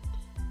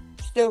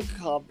still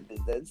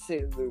confident that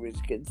St. Louis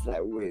gets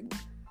that win.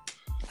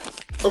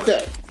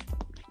 Okay.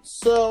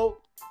 So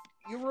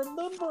you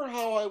remember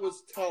how I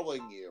was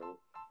telling you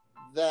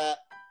that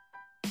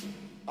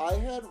I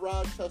had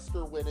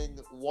Rochester winning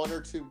one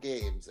or two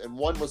games, and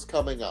one was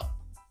coming up.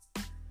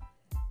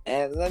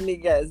 And let me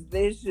guess,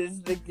 this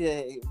is the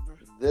game.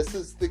 This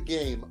is the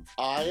game.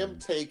 I am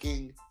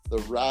taking the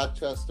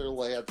Rochester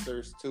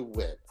Lancers to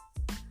win.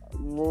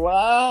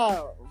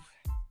 Wow.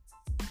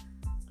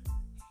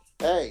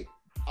 Hey,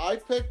 I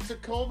picked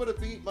Tacoma to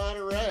beat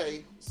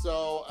Monterey,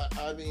 so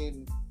I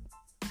mean,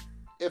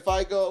 if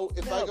I go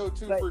 2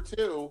 for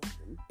 2.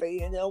 But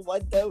you know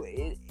what though?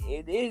 It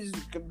is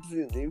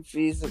completely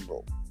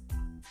feasible.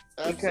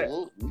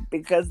 Absolutely.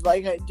 Because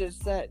like I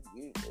just said,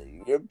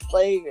 you're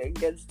playing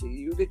against a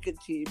Utica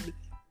team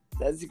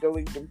that's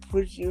going to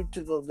push you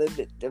to the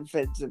limit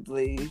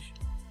defensively,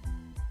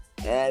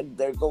 and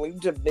they're going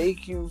to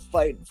make you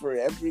fight for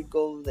every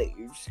goal that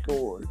you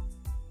score.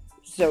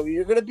 So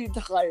you're going to be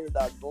tired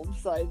on both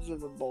sides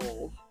of the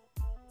ball.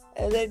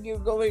 And then you're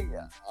going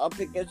up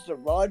against a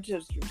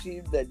Rochester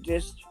team that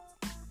just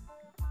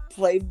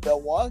played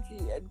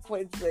Milwaukee, and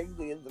quite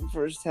frankly in the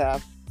first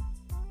half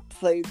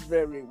played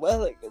very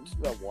well against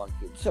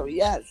Milwaukee. So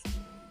yes,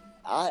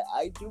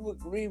 I do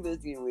agree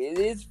with you. It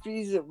is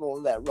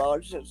feasible that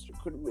Rochester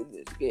could win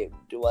this game.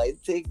 Do I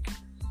think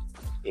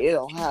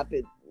it'll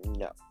happen?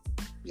 No.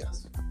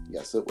 Yes,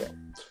 it will.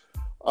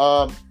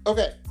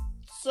 Okay,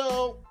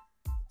 so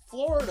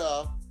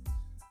Florida,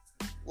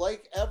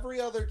 like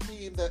every other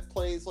team that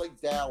plays like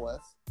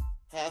Dallas,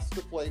 has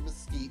to play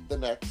Mesquite the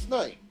next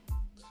night,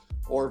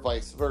 or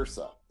vice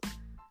versa.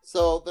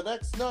 So the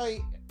next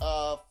night,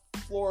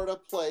 Florida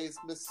plays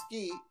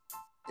Mesquite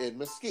in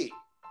Mesquite.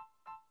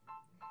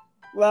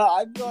 Well,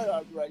 I'm not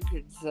on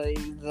record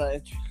saying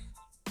that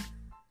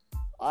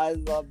I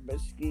love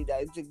Mesquite.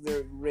 I think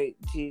they're a great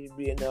team.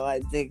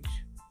 I think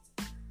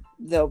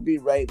they'll be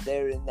right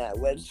there in that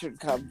Western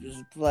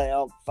Conference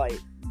playoff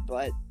fight.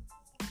 But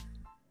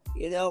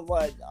you know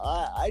what?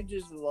 I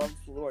just love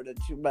Florida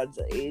too much.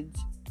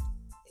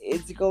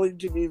 It's going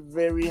to be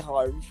very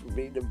hard for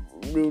me to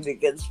root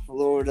against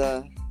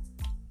Florida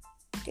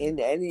in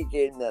any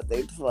game that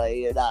they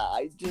play, and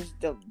I just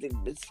don't think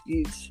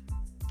Mesquite's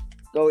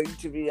going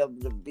to be able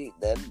to beat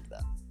them.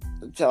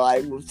 So I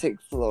will take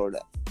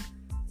Florida.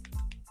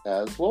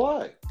 As will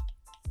I.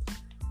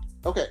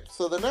 Okay,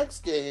 so the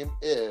next game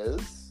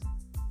is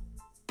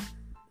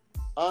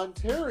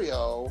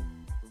Ontario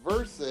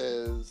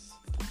versus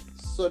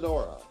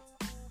Sonora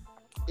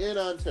in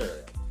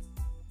Ontario.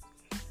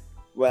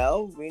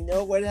 Well, we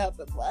know what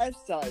happened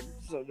last time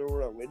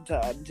Sonora went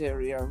to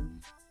Ontario.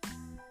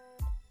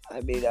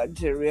 I mean,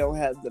 Ontario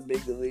had the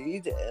big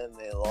lead, and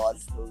they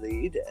lost the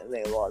lead, and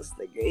they lost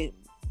the game.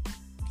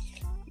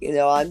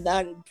 I'm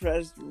not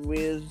impressed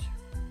with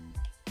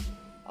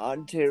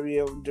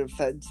Ontario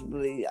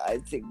defensively. I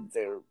think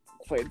they're,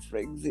 quite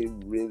frankly,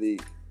 really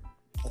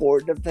poor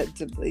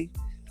defensively.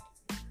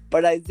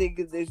 But I think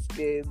in this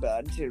game,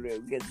 Ontario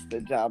gets the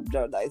job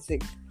done. I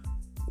think,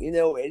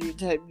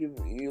 anytime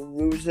you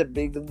lose a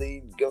big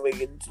lead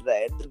going into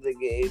the end of the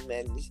game,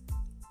 and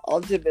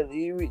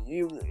ultimately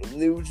you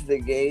lose the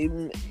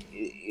game,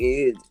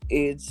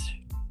 it's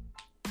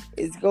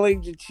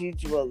going to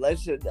teach you a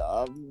lesson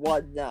of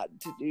what not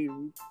to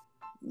do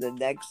the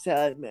next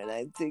time, and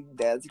I think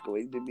that's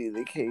going to be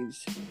the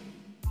case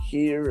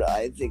here.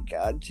 I think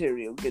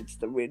Ontario gets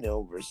the win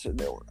over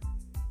Sonora.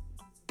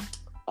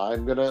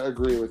 I'm going to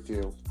agree with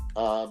you.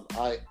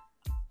 I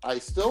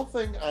still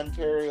think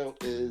Ontario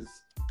is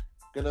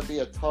going to be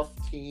a tough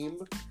team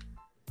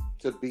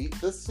to beat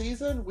this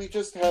season. We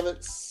just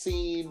haven't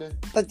seen...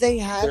 But they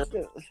have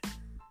to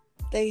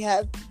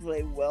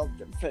play well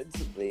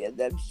defensively, and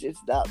that's just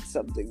not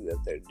something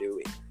that they're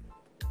doing.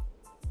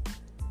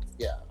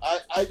 Yeah,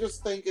 I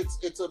just think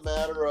it's a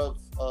matter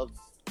of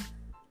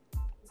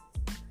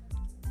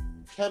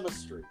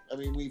chemistry. I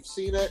mean, we've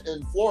seen it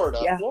in Florida.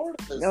 Yeah.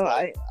 Florida is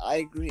I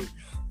agree.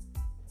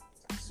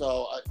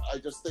 So I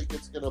just think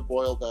it's going to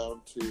boil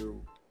down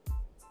to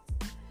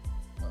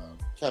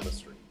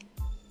chemistry.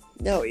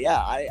 No, yeah,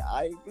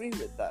 I agree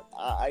with that.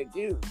 I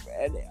do.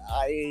 And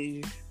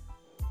I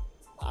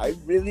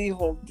really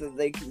hope that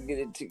they can get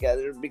it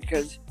together,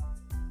 because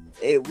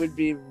it would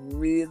be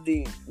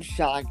really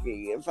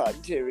shocking if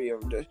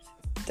Ontario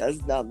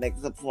does not make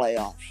the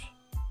playoffs.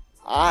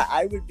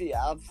 I would be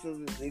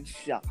absolutely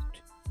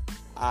shocked.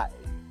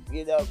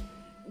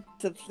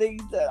 To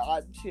think that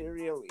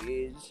Ontario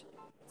is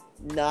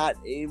not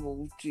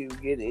able to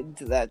get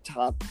into that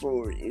top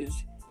four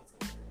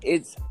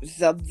it's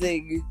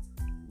something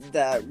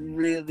that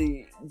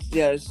really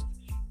just,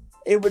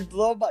 it would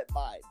blow my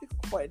mind,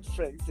 quite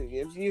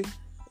frankly.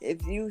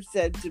 If you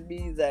said to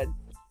me that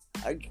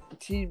a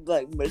team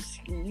like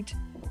Mesquite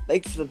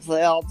makes the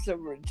playoffs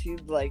over a team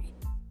like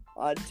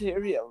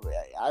Ontario,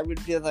 I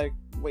would be like,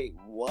 wait,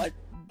 what?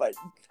 But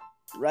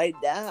right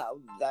now,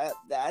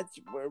 that's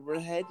where we're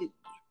headed.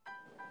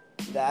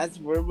 That's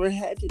where we're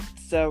headed.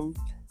 So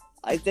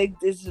I think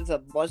this is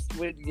a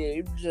must-win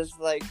game, just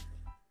like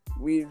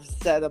we've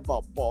said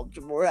about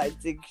Baltimore. I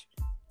think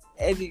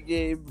any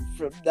game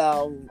from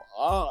now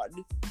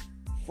on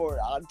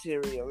for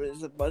Ontario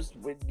is a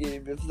must-win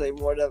game if they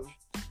want to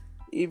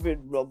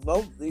even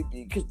remotely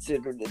be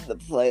considered in the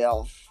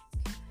playoff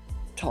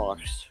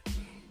talks.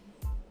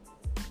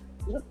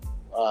 Yeah,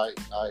 I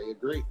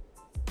agree.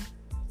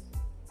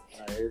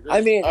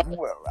 I mean,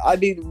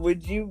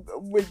 would you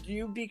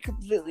be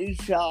completely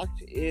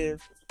shocked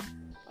if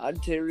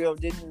Ontario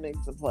didn't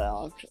make the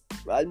playoffs?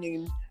 I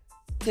mean,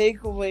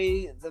 take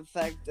away the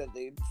fact that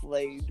they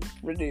played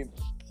pretty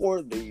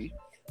poorly,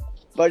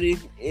 but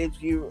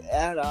if you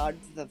add on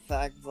to the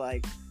fact,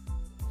 like,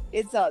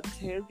 it's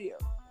Ontario,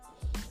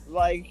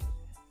 like,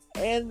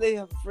 and they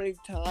have free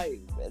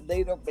time and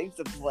they don't make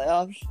the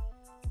playoffs,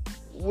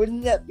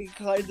 wouldn't that be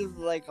kind of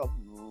like a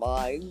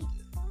mind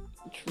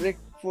trick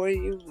for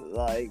you?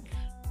 Like,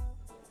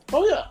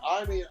 oh yeah,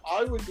 I mean,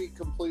 I would be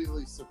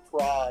completely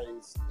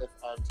surprised if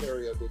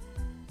Ontario didn't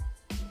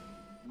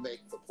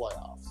make the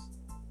playoffs.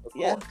 Of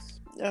course.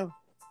 No.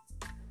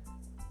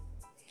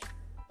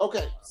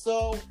 Okay,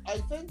 so I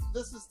think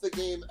this is the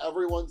game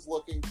everyone's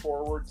looking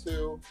forward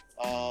to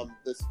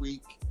this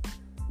week.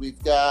 We've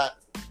got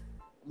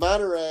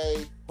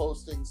Monterey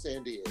hosting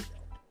San Diego.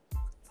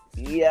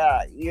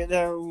 Yeah,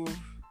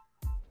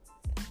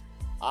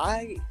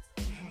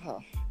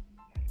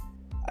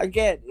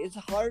 again, it's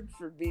hard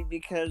for me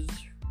because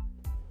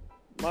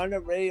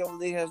Monterey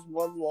only has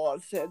one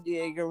loss. San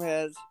Diego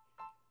has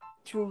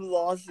 2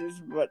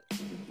 losses, but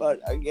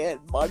again,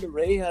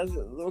 Monterey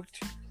hasn't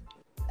looked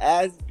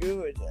as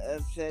good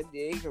as San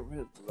Diego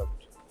has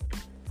looked.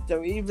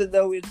 So even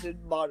though it's in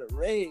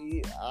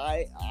Monterey,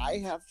 I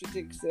have to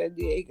take San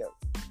Diego.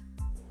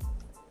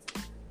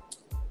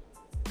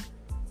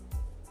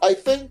 I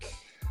think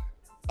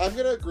I'm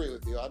going to agree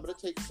with you. I'm going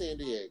to take San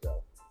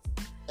Diego.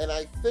 And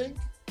I think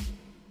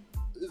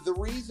the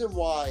reason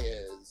why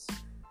is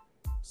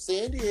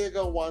San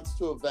Diego wants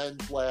to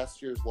avenge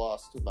last year's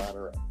loss to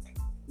Monterey.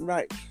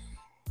 Right.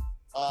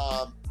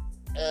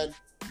 And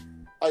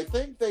I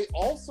think they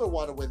also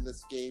want to win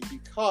this game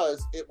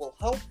because it will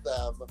help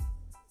them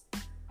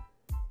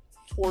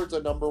towards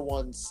a number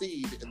 1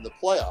 seed in the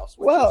playoffs,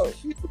 which is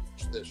huge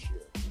this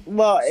year.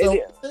 Well, so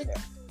I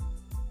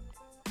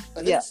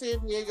think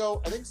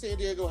San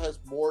Diego has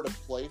more to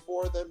play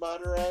for than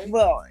Monterey.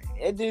 Well,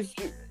 and if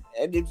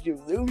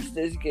you lose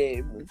this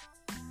game,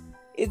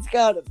 it's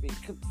got to be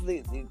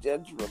completely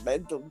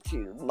detrimental to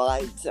your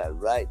mindset,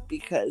 right?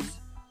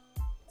 Because,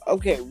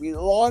 okay, we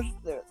lost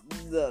the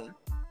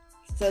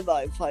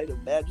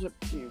semifinal matchup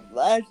to you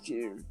last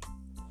year,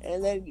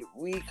 and then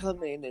we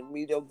come in and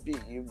we don't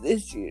beat you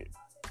this year.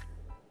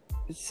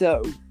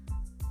 So,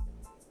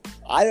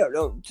 I don't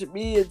know. To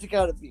me, there's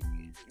got to be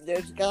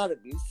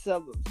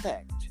some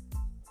effect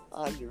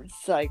on your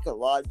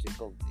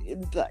psychological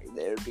impact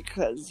there,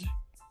 because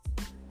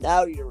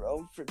now you're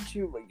 0 for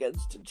 2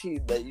 against a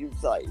team that you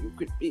thought you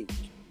could beat.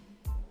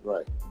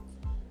 Right.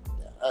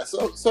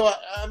 So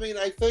I mean,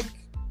 I think,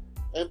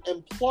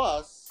 and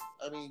plus,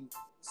 I mean,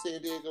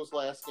 San Diego's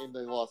last game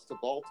they lost to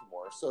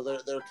Baltimore, so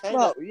they're kind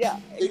of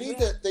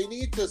they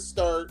need to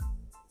start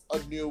a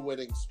new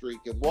winning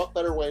streak, and what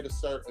better way to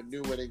start a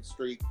new winning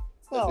streak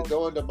than to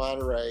go into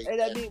Monterey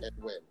and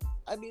win?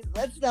 I mean,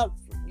 let's not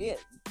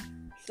forget,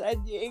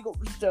 San Diego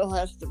still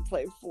has to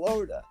play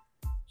Florida.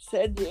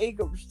 San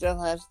Diego still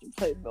has to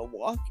play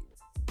Milwaukee.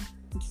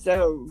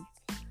 So,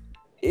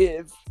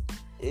 if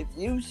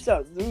you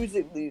start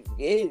losing these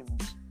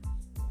games,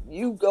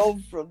 you go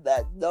from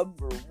that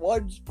number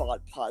 1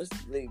 spot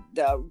possibly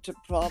down to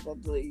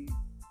probably,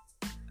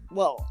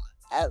 well,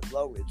 at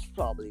low it's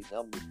probably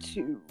number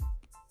 2.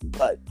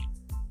 But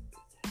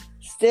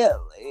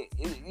still,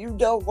 you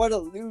don't want to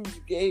lose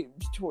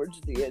games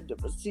towards the end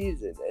of a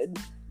season. And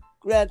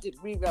granted,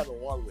 we've got a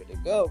long way to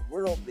go.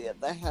 We're only at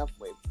the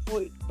halfway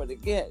point. But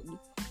again,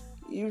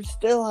 you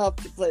still have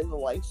to play the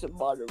likes of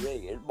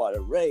Monterey. And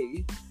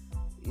Monterey,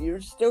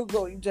 you're still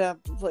going to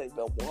have to play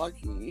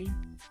Milwaukee.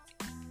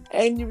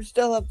 And you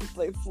still have to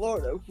play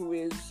Florida, who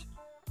is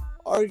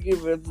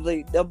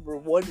arguably number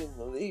 1 in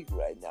the league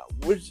right now.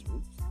 Which,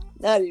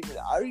 not even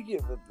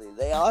arguably,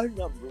 they are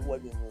number 1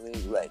 in the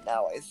league right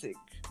now, I think.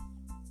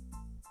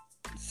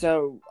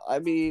 So, I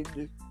mean,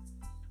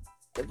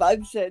 if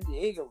I'm San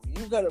Diego,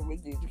 you gotta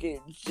win these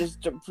games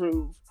just to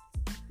prove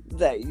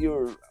that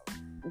you're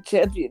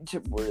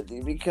championship worthy.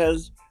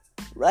 Because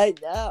right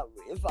now,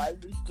 if I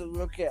was to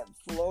look at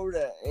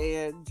Florida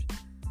and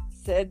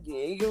San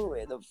Diego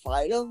in the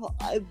final,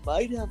 I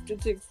might have to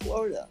take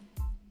Florida.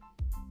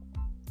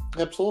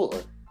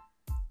 Absolutely.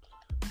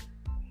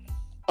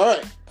 All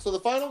right, so the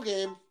final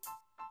game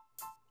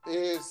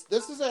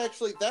that's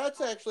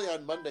actually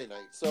on Monday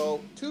night.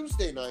 So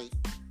Tuesday night,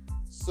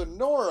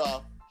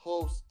 Sonora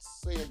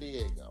hosts San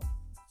Diego.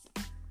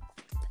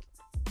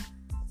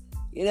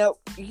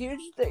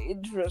 Here's the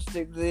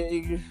interesting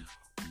thing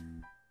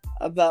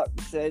about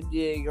San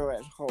Diego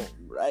at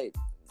home, right?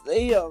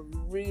 They are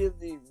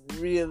really,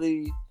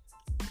 really,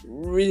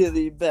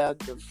 really bad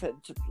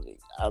defensively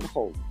at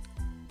home.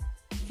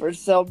 For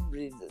some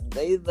reason,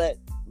 they let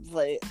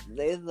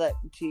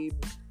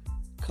teams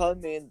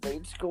come in,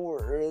 they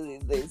score early,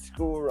 they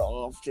score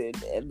often,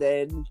 and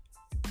then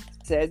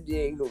San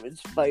Diego is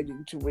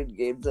fighting to win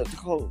games at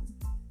home.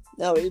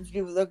 Now, if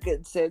you look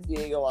at San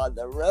Diego on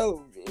the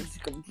road, it's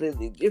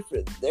completely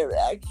different. They're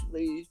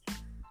actually,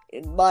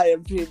 in my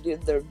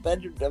opinion, they're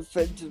better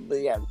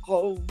defensively at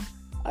home.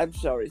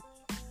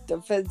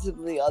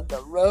 Defensively on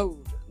the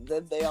road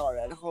than they are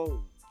at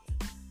home.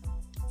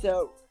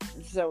 So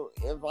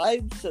if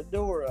I'm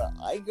Sonora,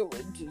 I go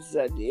into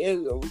San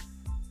Diego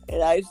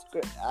and I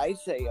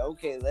say,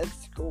 okay,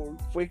 let's score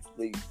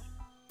quickly.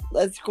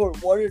 Let's score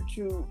 1 or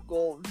 2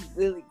 goals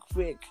really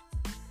quick.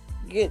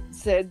 Get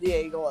San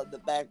Diego on the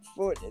back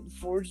foot and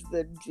force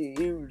them to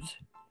use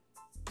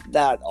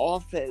that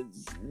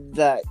offense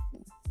that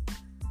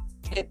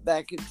get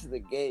back into the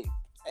game.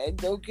 And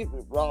don't get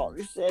me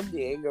wrong, San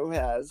Diego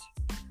has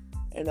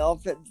an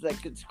offense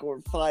that can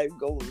score 5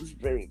 goals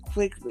very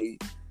quickly.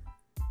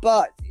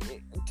 But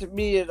to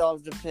me, it all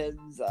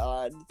depends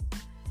on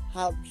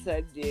how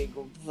San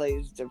Diego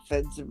plays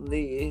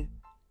defensively.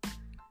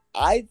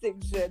 I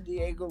think San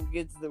Diego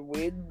gets the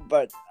win,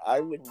 but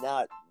I would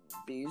not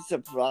be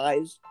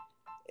surprised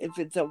if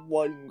it's a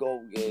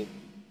 1-goal game.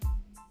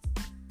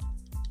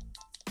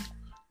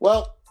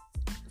 Well,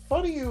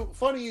 funny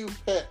you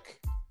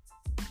pick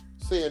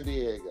San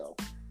Diego,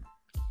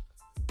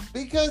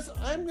 because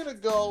I'm gonna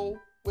go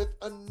with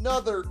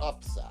another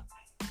upset.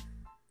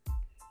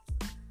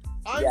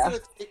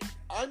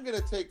 I'm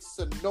gonna take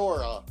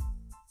Sonora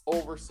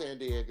over San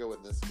Diego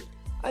in this game.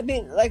 I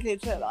mean, like I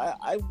said,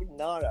 I would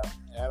not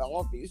at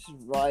all be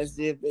surprised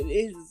if it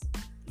is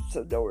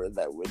Sonora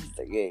that wins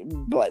the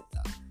game, but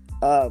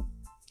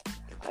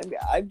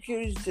I'm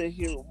curious to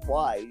hear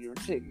why you're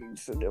taking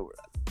Sonora.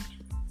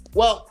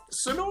 Well,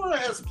 Sonora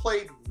has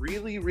played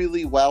really,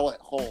 really well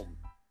at home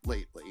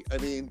lately. I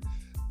mean,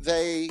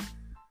 they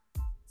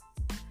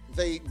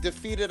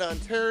defeated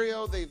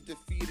Ontario. They've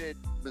defeated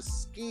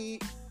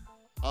Mesquite.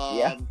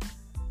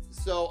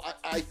 So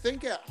I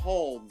think at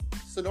home,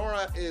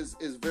 Sonora is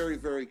very,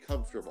 very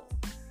comfortable.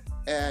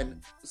 And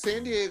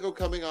San Diego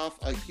coming off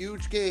a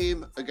huge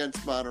game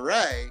against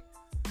Monterey,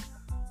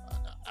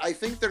 I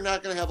think they're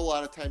not going to have a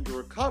lot of time to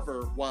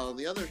recover, while on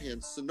the other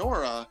hand,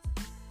 Sonora,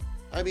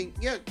 I mean,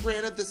 yeah,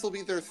 granted, this will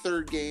be their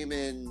third game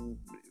in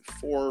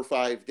 4 or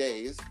 5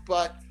 days,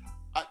 but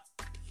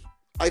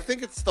I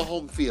think it's the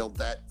home field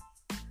that's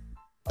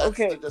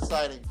the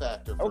deciding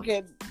factor.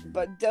 Okay,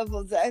 but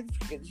devil's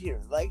advocate here,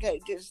 like I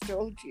just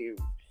told you,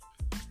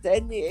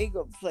 San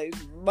Diego plays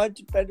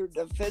much better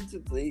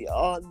defensively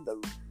on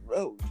the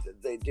road than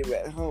they do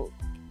at home.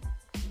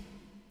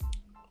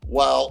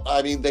 Well,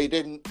 I mean, they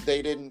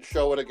didn't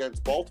show it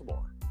against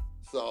Baltimore.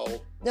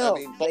 So no, I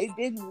mean, they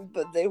didn't,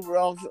 but they were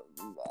also,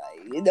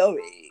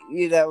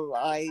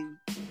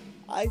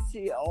 I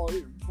see all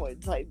your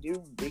points. I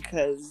do,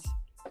 because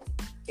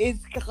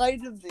it's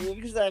kind of the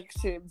exact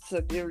same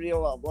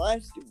scenario of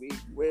last week,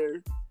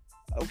 where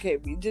okay,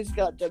 we just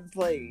got done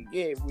playing a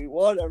game. We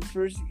won our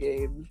first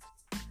game,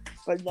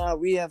 but now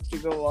we have to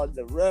go on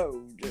the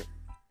road,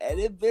 and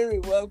it very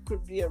well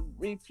could be a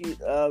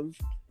repeat of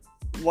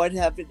what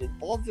happened in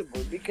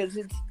Baltimore, because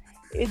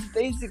it's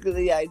basically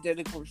the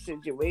identical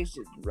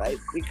situation, right?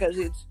 Because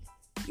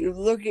you're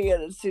looking at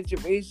a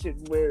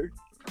situation where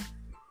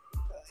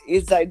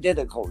it's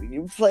identical.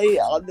 You play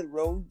on the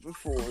road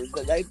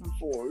the night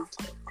before,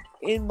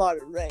 in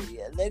Monterey,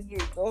 and then you're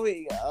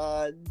going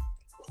on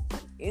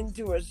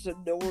into a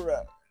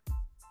Sonora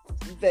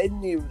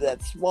venue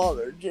that's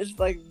smaller, just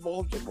like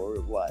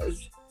Baltimore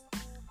was.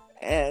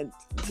 And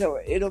so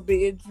it'll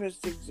be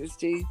interesting to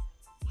see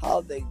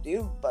how they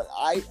do, but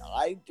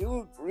I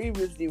do agree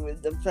with you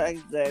in the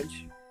fact that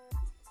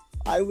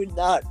I would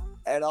not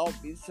at all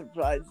be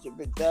surprised if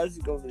it does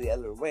go the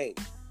other way.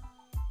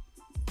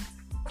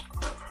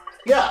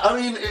 Yeah, I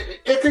mean,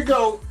 it could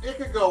go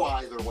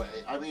either way.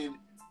 I mean,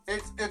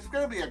 it's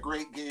going to be a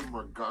great game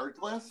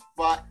regardless,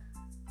 but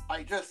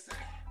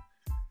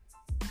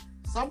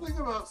something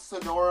about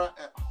Sonora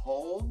at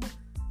home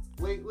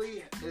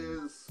lately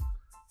is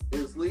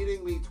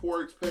leading me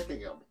towards picking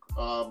them.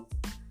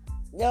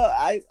 No,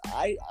 I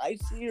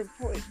see your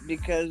point,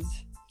 because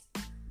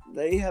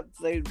they have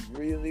played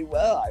really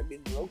well. I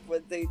mean, look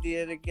what they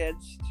did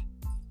against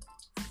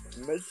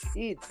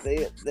Mesquite.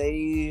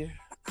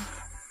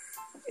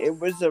 It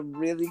was a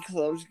really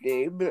close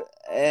game,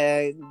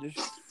 and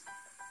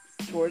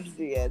towards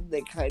the end,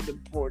 they kind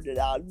of poured it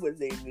on when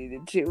they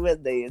needed to,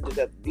 and they ended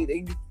up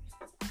beating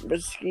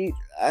Mesquite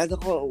at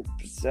home.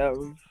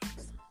 So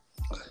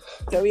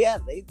yeah,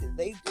 they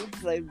do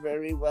play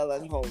very well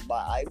at home.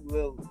 But I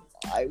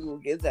will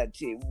give that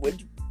to you,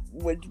 which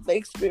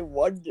makes me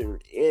wonder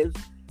if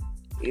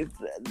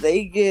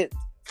they get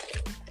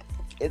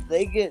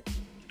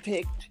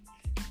picked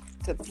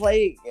to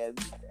play again,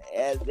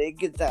 and they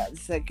get that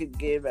second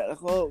game at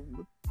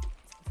home,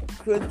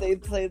 could they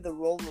play the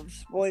role of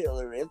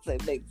spoiler if they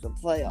make the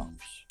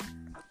playoffs?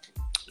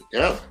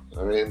 Yeah,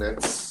 I mean,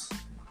 that's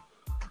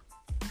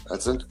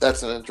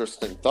an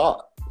interesting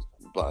thought,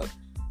 but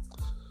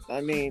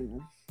I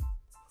mean,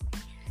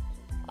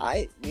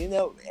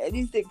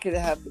 anything could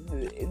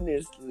happen in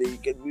this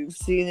league, and we've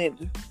seen it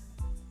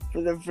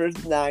for the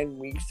first 9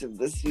 weeks of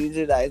the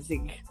season. I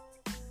think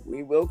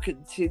we will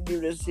continue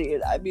to see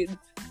it. I mean,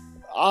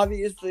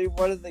 obviously,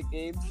 one of the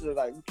games that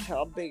I'm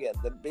chomping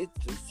at the bit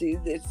to see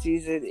this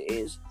season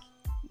is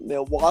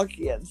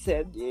Milwaukee and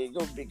San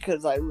Diego,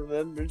 because I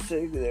remember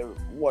sitting there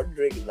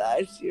wondering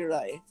last year,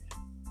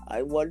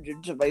 I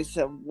wondered to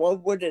myself,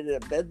 what would it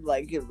have been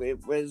like if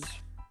it was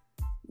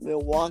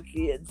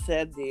Milwaukee and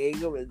San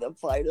Diego in the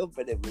final,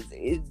 but it was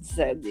in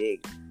San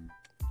Diego.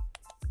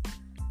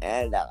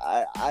 And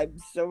I'm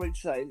so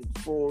excited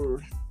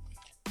for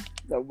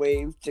the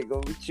Wave to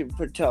go to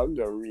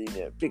Pechanga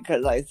Arena,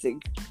 because I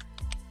think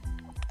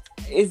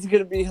it's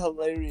going to be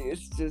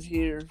hilarious to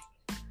hear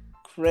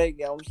Craig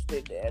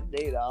Elston and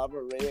Nate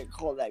Amarante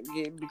call that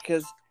game,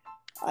 because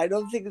I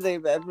don't think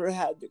they've ever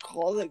had to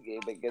call a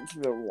game against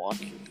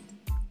Milwaukee.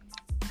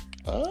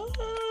 I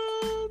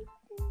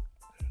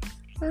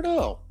don't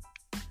know.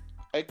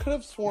 I could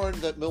have sworn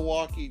that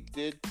Milwaukee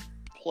did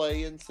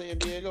play in San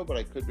Diego, but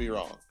I could be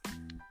wrong.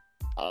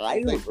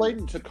 They played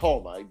in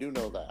Tacoma. I do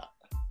know that.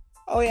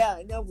 Oh yeah,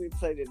 I know we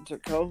played in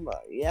Tacoma,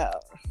 yeah.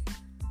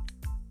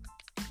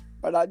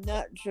 But I'm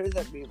not sure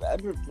that we've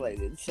ever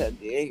played in San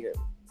Diego.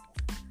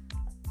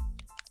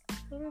 I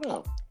don't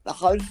know.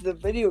 How's the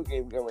video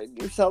game going?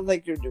 You sound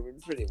like you're doing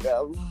pretty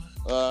well.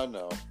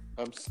 No.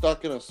 I'm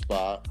stuck in a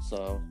spot,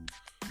 so.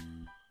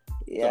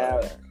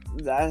 Yeah,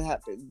 that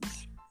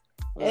happens.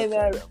 And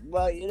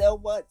well, you know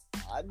what?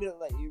 I'm gonna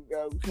let you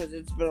go because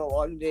it's been a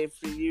long day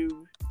for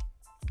you.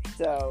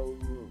 So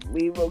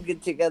we will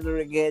get together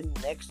again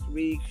next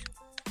week.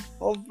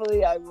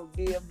 Hopefully, I will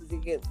be able to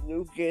get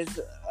Lucas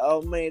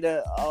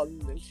Almeida on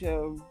the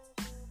show.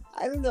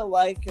 I don't know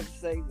why I kept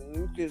saying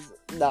Lucas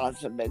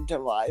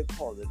Nascimento. I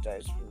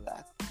apologize for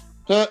that.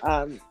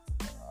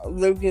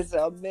 Lucas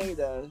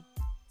Almeida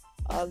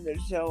on the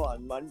show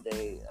on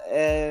Monday.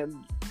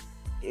 And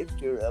if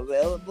you're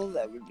available,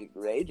 that would be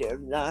great.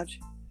 If not,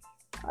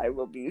 I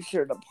will be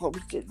sure to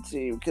post it so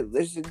you can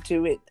listen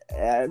to it.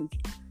 And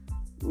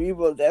we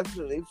will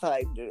definitely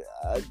find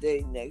a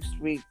day next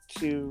week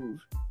to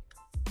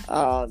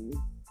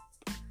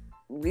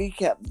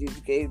recap these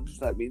games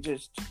that we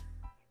just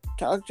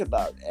talked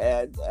about.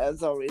 And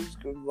as always,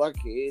 good luck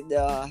in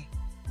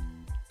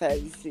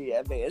Fantasy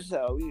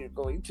MASL. You're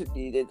going to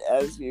need it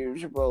as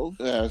usual.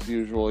 As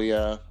usual,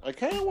 yeah. I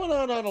kind of went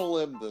out on a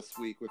limb this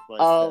week with my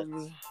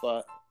picks,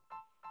 but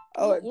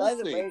and by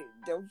the way,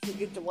 don't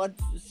forget to watch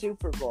the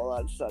Super Bowl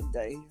on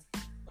Sunday.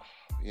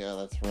 Yeah,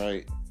 that's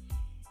right.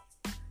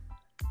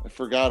 I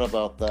forgot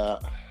about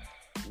that.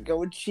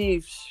 Go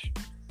Chiefs.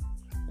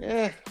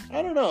 Yeah,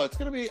 I don't know. I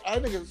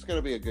think it's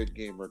gonna be a good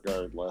game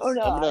regardless. Oh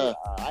no, I'm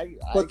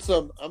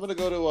gonna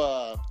go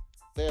to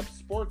they have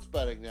sports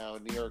betting now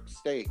in New York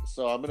State,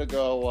 so I'm gonna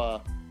go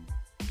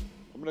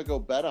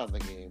bet on the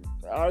game.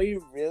 Are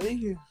you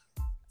really?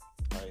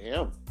 I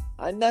am.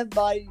 I'm not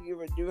buying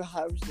you a new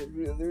house if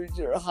you lose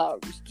your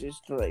house,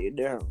 just to let you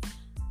know.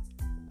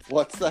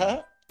 What's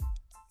that?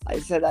 I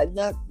said I'm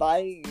not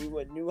buying you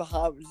a new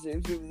house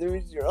if you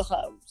lose your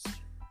house.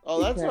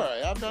 Oh, that's all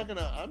right. I'm not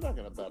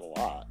gonna bet a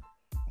lot,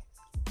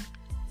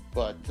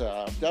 but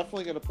I'm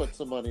definitely gonna put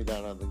some money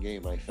down on the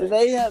game. I think.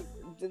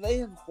 Do they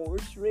have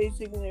horse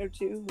racing there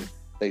too?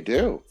 They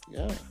do,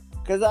 yeah.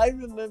 Because I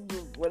remember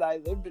when I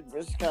lived in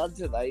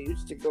Wisconsin, I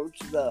used to go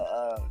to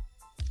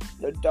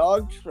the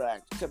dog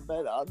track to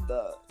bet on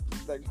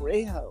the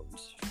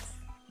greyhounds.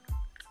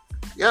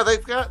 Yeah,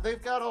 they've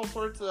got all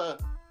sorts of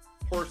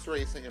horse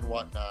racing and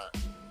whatnot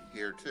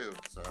here too.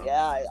 So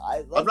yeah,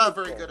 I'm not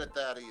very good at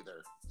that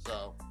either.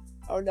 So.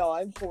 Oh no,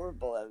 I'm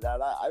horrible at that.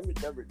 I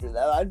would never do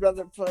that. I'd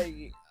rather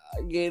play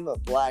a game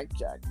of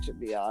blackjack, to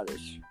be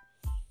honest.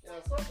 Yeah,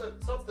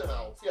 something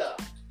else. Yeah.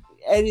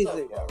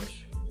 Anything else.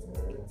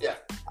 Yeah.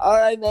 All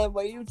right, man.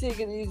 Well, you take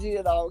it easy,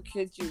 and I'll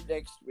catch you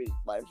next week,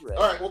 my friend.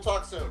 All right, we'll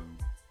talk soon.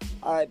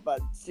 All right,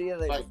 bud. See you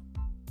later. Bye.